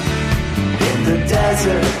sun. In the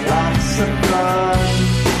desert, lots of fun.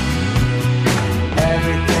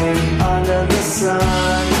 Everything under the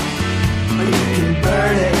sun, but you can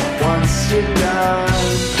burn it once you're done.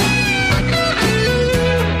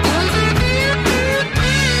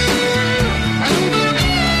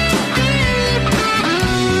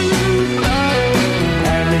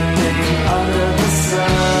 Everything under the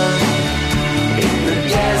sun, in the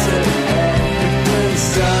desert, everything's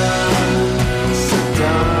done, so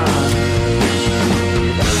done.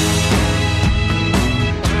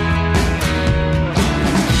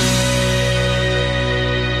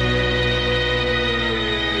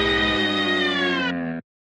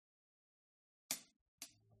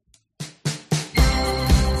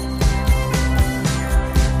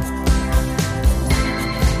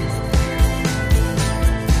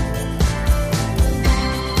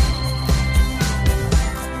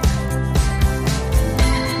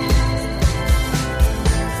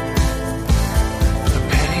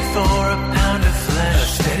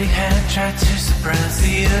 Try to suppress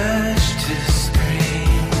the urge to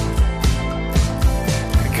scream.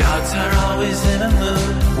 The gods are always in a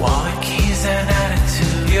mood. Wallet keys and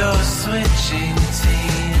attitude. You're switching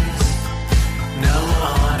teams. No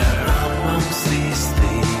honor amongst these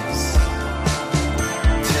thieves.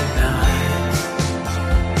 Tonight,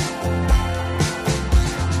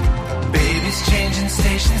 baby's changing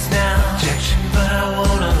stations now. Injection, but I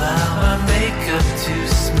won't allow my makeup to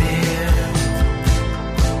smear.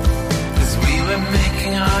 We're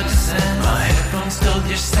making our descent. My headphones told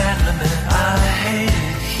your sad limit. I hate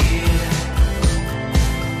it here.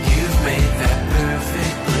 You've made that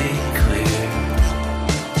perfectly clear.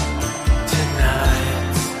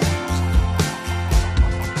 Tonight,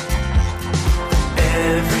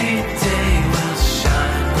 every day will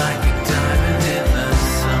shine like a diamond in the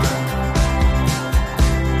sun.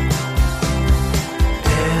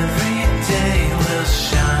 Every day will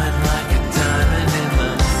shine like a diamond in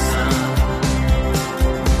the sun.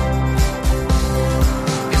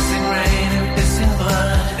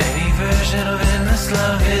 Of endless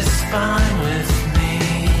love is fine with me.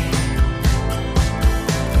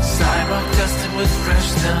 Sidewalk dusted with fresh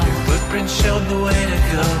snow. Your footprint showed the way to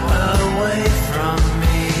go away from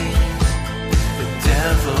me. The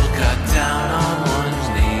devil got down on one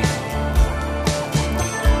knee.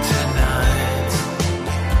 Tonight,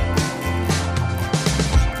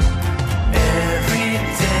 every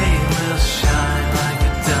day will shine like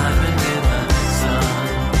a diamond in the sun.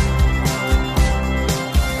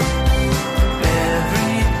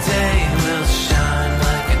 Every day will shine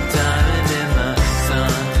like a diamond in the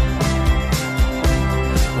sun.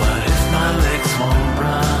 What if my legs won't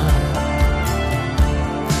run?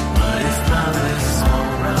 What if my legs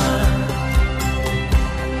won't run?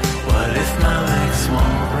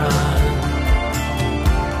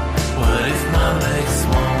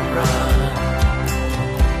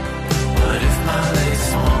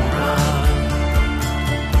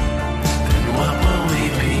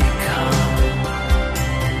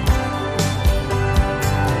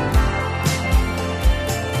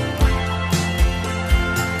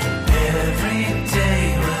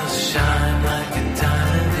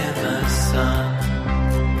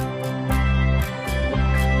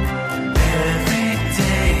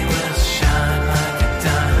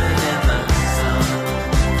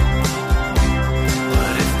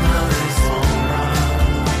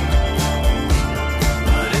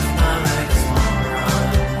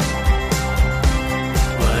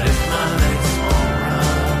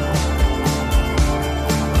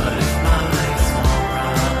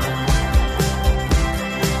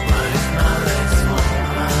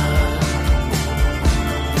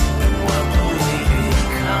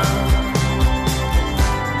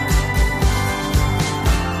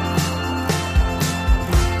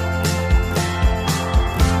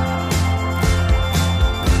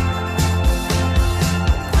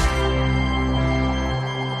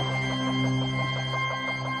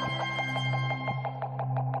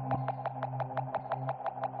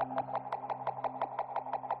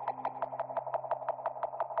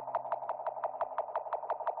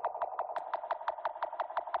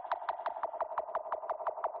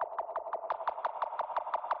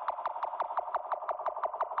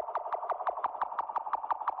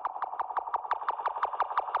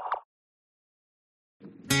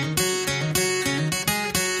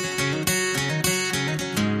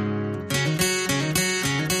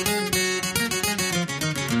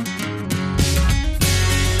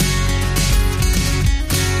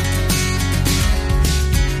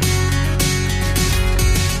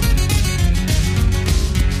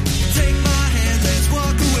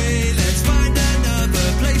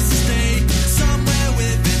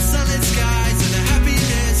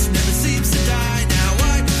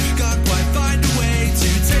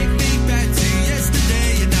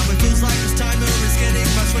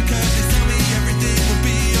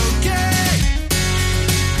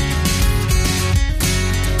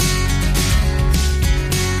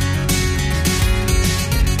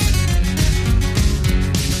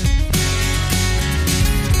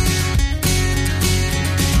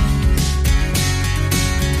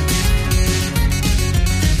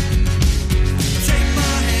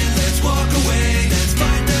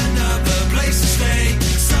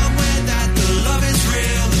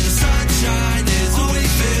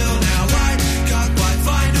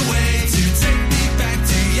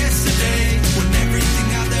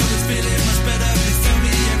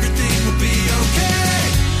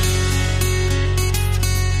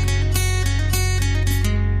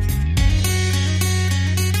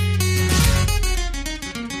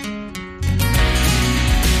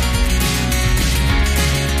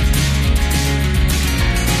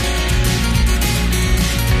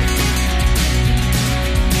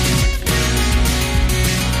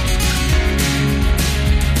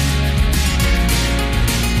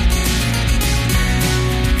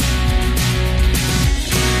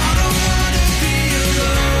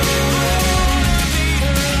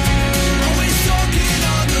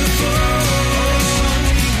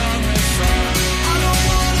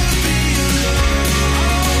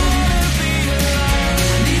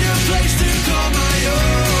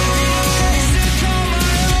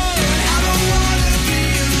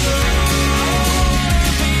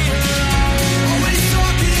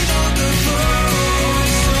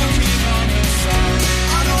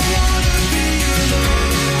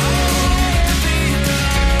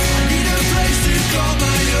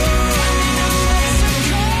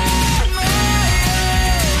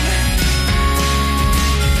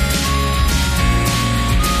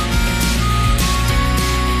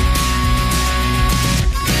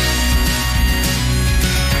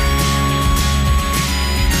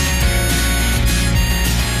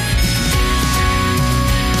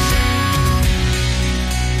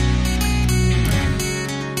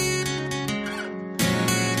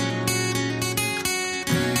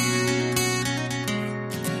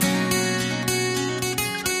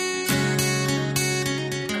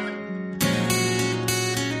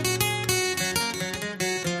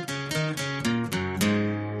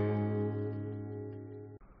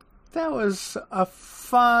 That was a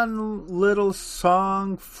fun little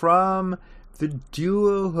song from the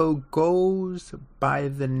duo who goes by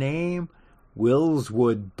the name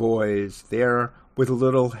Willswood Boys. They're with a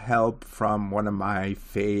little help from one of my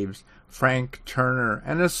faves, Frank Turner,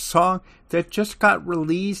 and a song that just got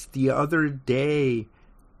released the other day,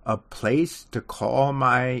 A Place to Call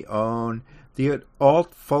My Own, the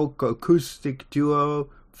alt-folk acoustic duo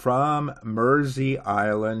from Mersey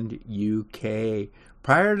Island, UK.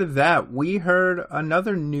 Prior to that, we heard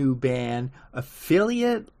another new band,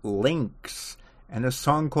 Affiliate Links, and a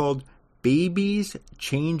song called Babies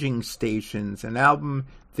Changing Stations, an album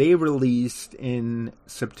they released in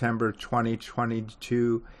September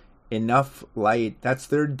 2022, Enough Light. That's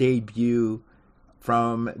their debut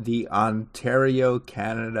from the Ontario,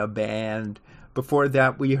 Canada band. Before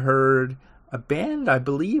that, we heard a band I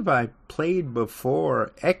believe I played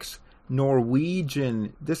before,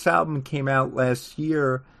 Norwegian. This album came out last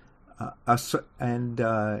year, and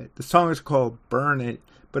the song is called Burn It,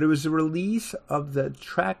 but it was a release of the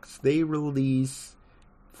tracks they released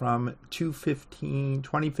from 2015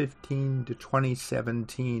 to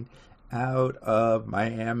 2017 out of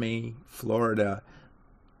Miami, Florida.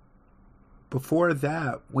 Before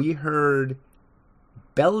that, we heard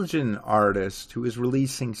Belgian artist who is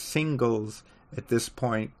releasing singles at this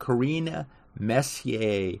point, Karina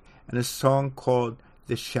Messier, and a song called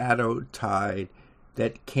The Shadow Tide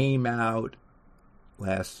that came out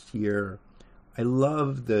last year. I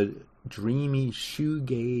love the dreamy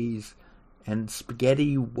shoegaze and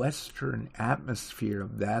spaghetti western atmosphere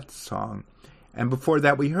of that song. And before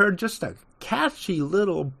that, we heard just a catchy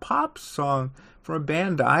little pop song from a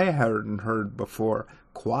band I hadn't heard before,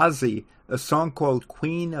 Quasi, a song called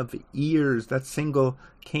Queen of Ears. That single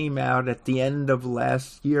came out at the end of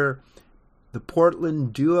last year. The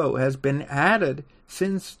Portland duo has been added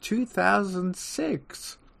since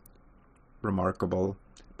 2006. Remarkable.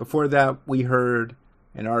 Before that, we heard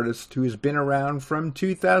an artist who has been around from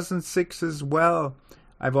 2006 as well.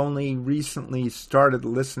 I've only recently started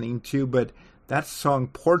listening to, but that song,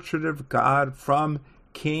 Portrait of God, from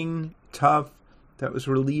King Tuff, that was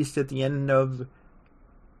released at the end of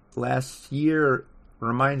last year,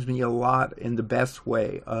 reminds me a lot in the best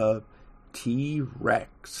way of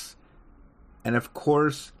T-Rex. And of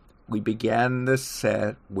course, we began the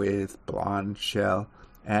set with Blonde Shell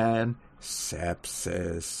and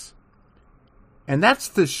Sepsis. And that's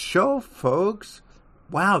the show, folks.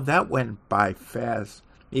 Wow, that went by fast.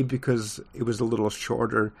 Maybe because it was a little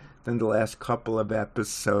shorter than the last couple of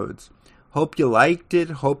episodes. Hope you liked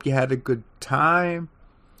it. Hope you had a good time.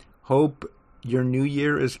 Hope your new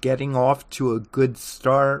year is getting off to a good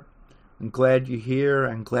start. I'm glad you're here.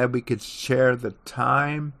 I'm glad we could share the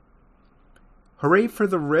time. Hooray for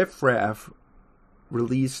the Riff Raff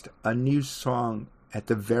released a new song at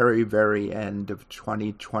the very, very end of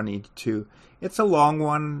 2022. It's a long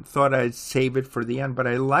one. Thought I'd save it for the end, but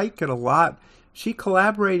I like it a lot. She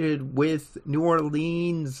collaborated with New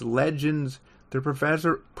Orleans legends, the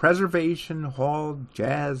Preservation Hall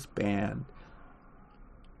Jazz Band.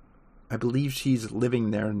 I believe she's living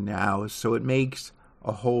there now, so it makes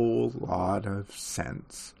a whole lot of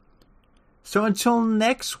sense. So until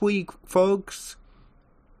next week, folks,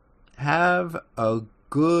 have a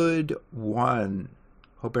good one.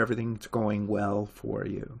 Hope everything's going well for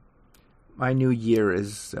you. My new year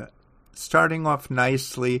is starting off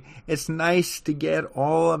nicely. It's nice to get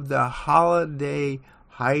all of the holiday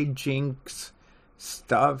hijinks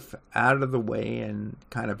stuff out of the way and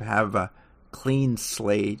kind of have a clean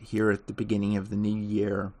slate here at the beginning of the new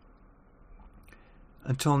year.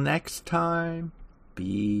 Until next time,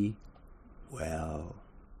 be well.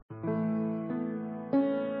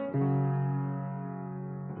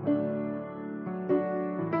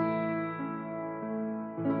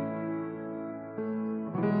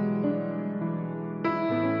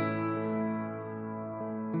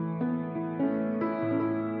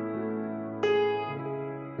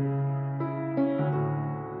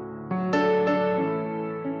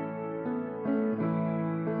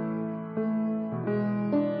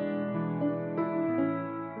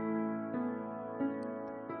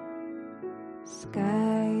 Sky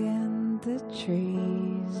and the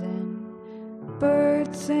trees and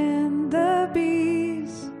birds and the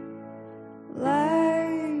bees.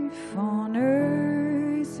 Life on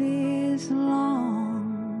earth is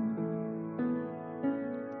long.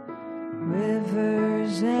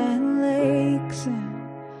 Rivers and lakes and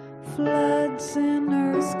floods and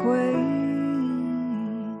earthquakes.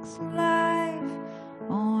 Life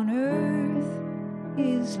on earth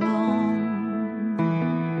is long.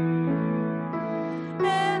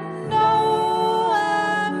 And no,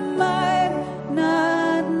 I might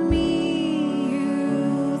not meet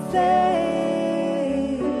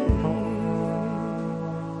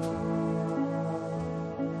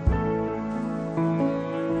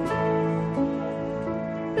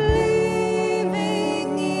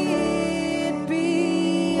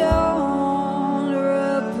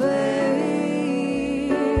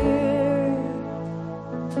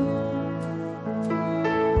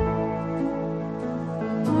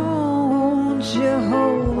you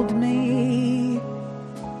hold me?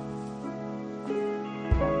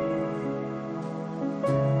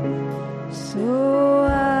 So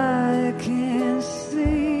I can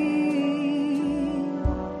see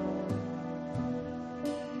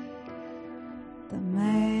the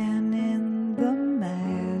man in the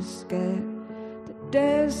mask at the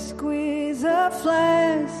desk with a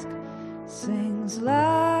flask sings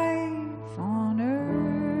life on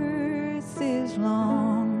earth is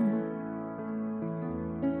long,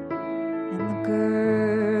 and the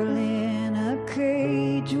girl in a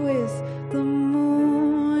cage with the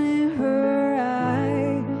moon in her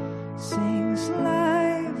eye sings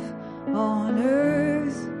life on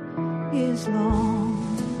earth is long.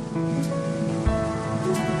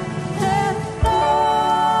 And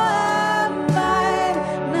I might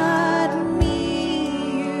not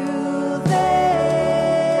meet you there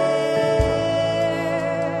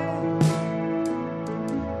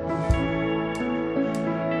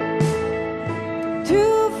to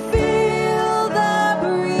feel the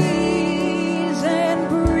breeze and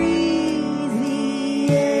breathe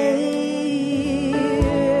the air.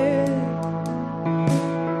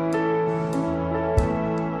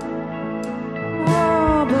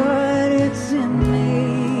 Oh, but it's in me.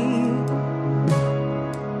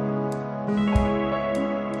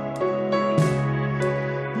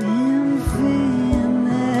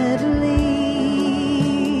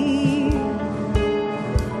 Infinitely,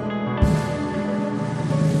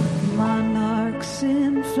 monarchs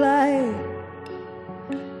in flight,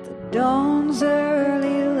 the dawn's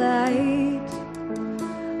early light,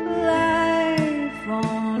 life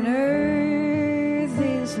on earth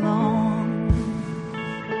is long,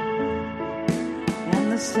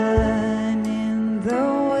 and the sun in the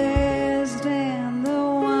west and the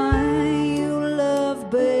wine you love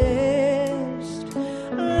best,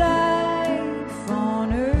 life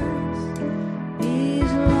on earth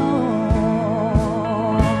is long.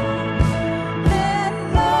 And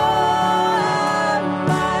though I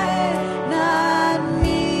might not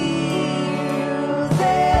meet you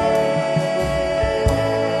there,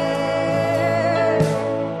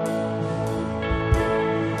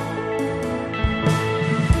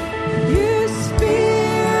 your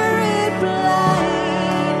spirit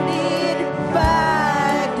blinded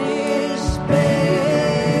by despair.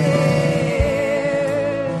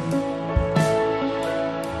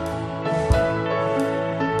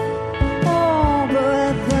 Oh,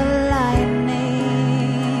 but the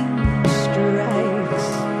lightning strikes,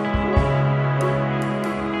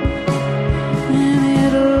 and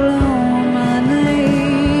it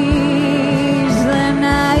illuminates the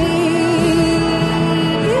night.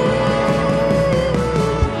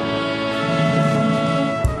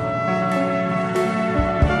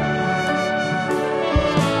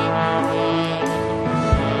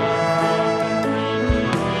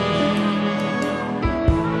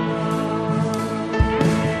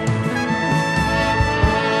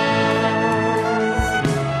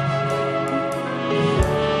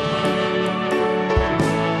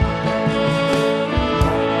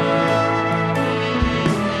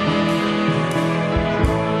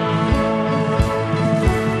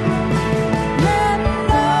 And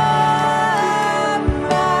I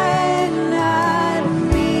might not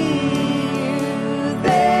meet you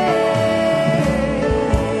there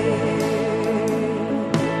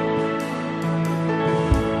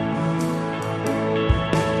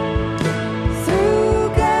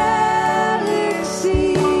through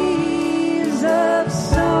galaxies of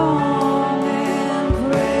song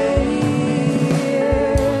and prayer.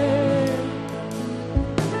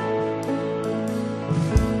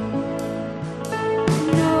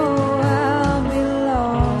 No, I'll be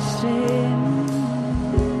lost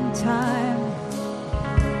in time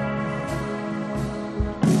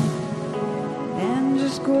and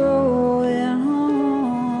just growing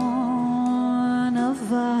on a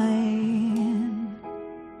vine.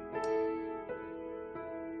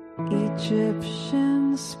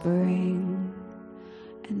 Egyptian spring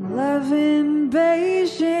and love in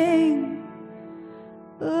Beijing,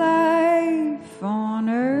 life on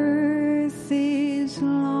earth is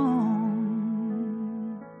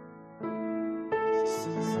long.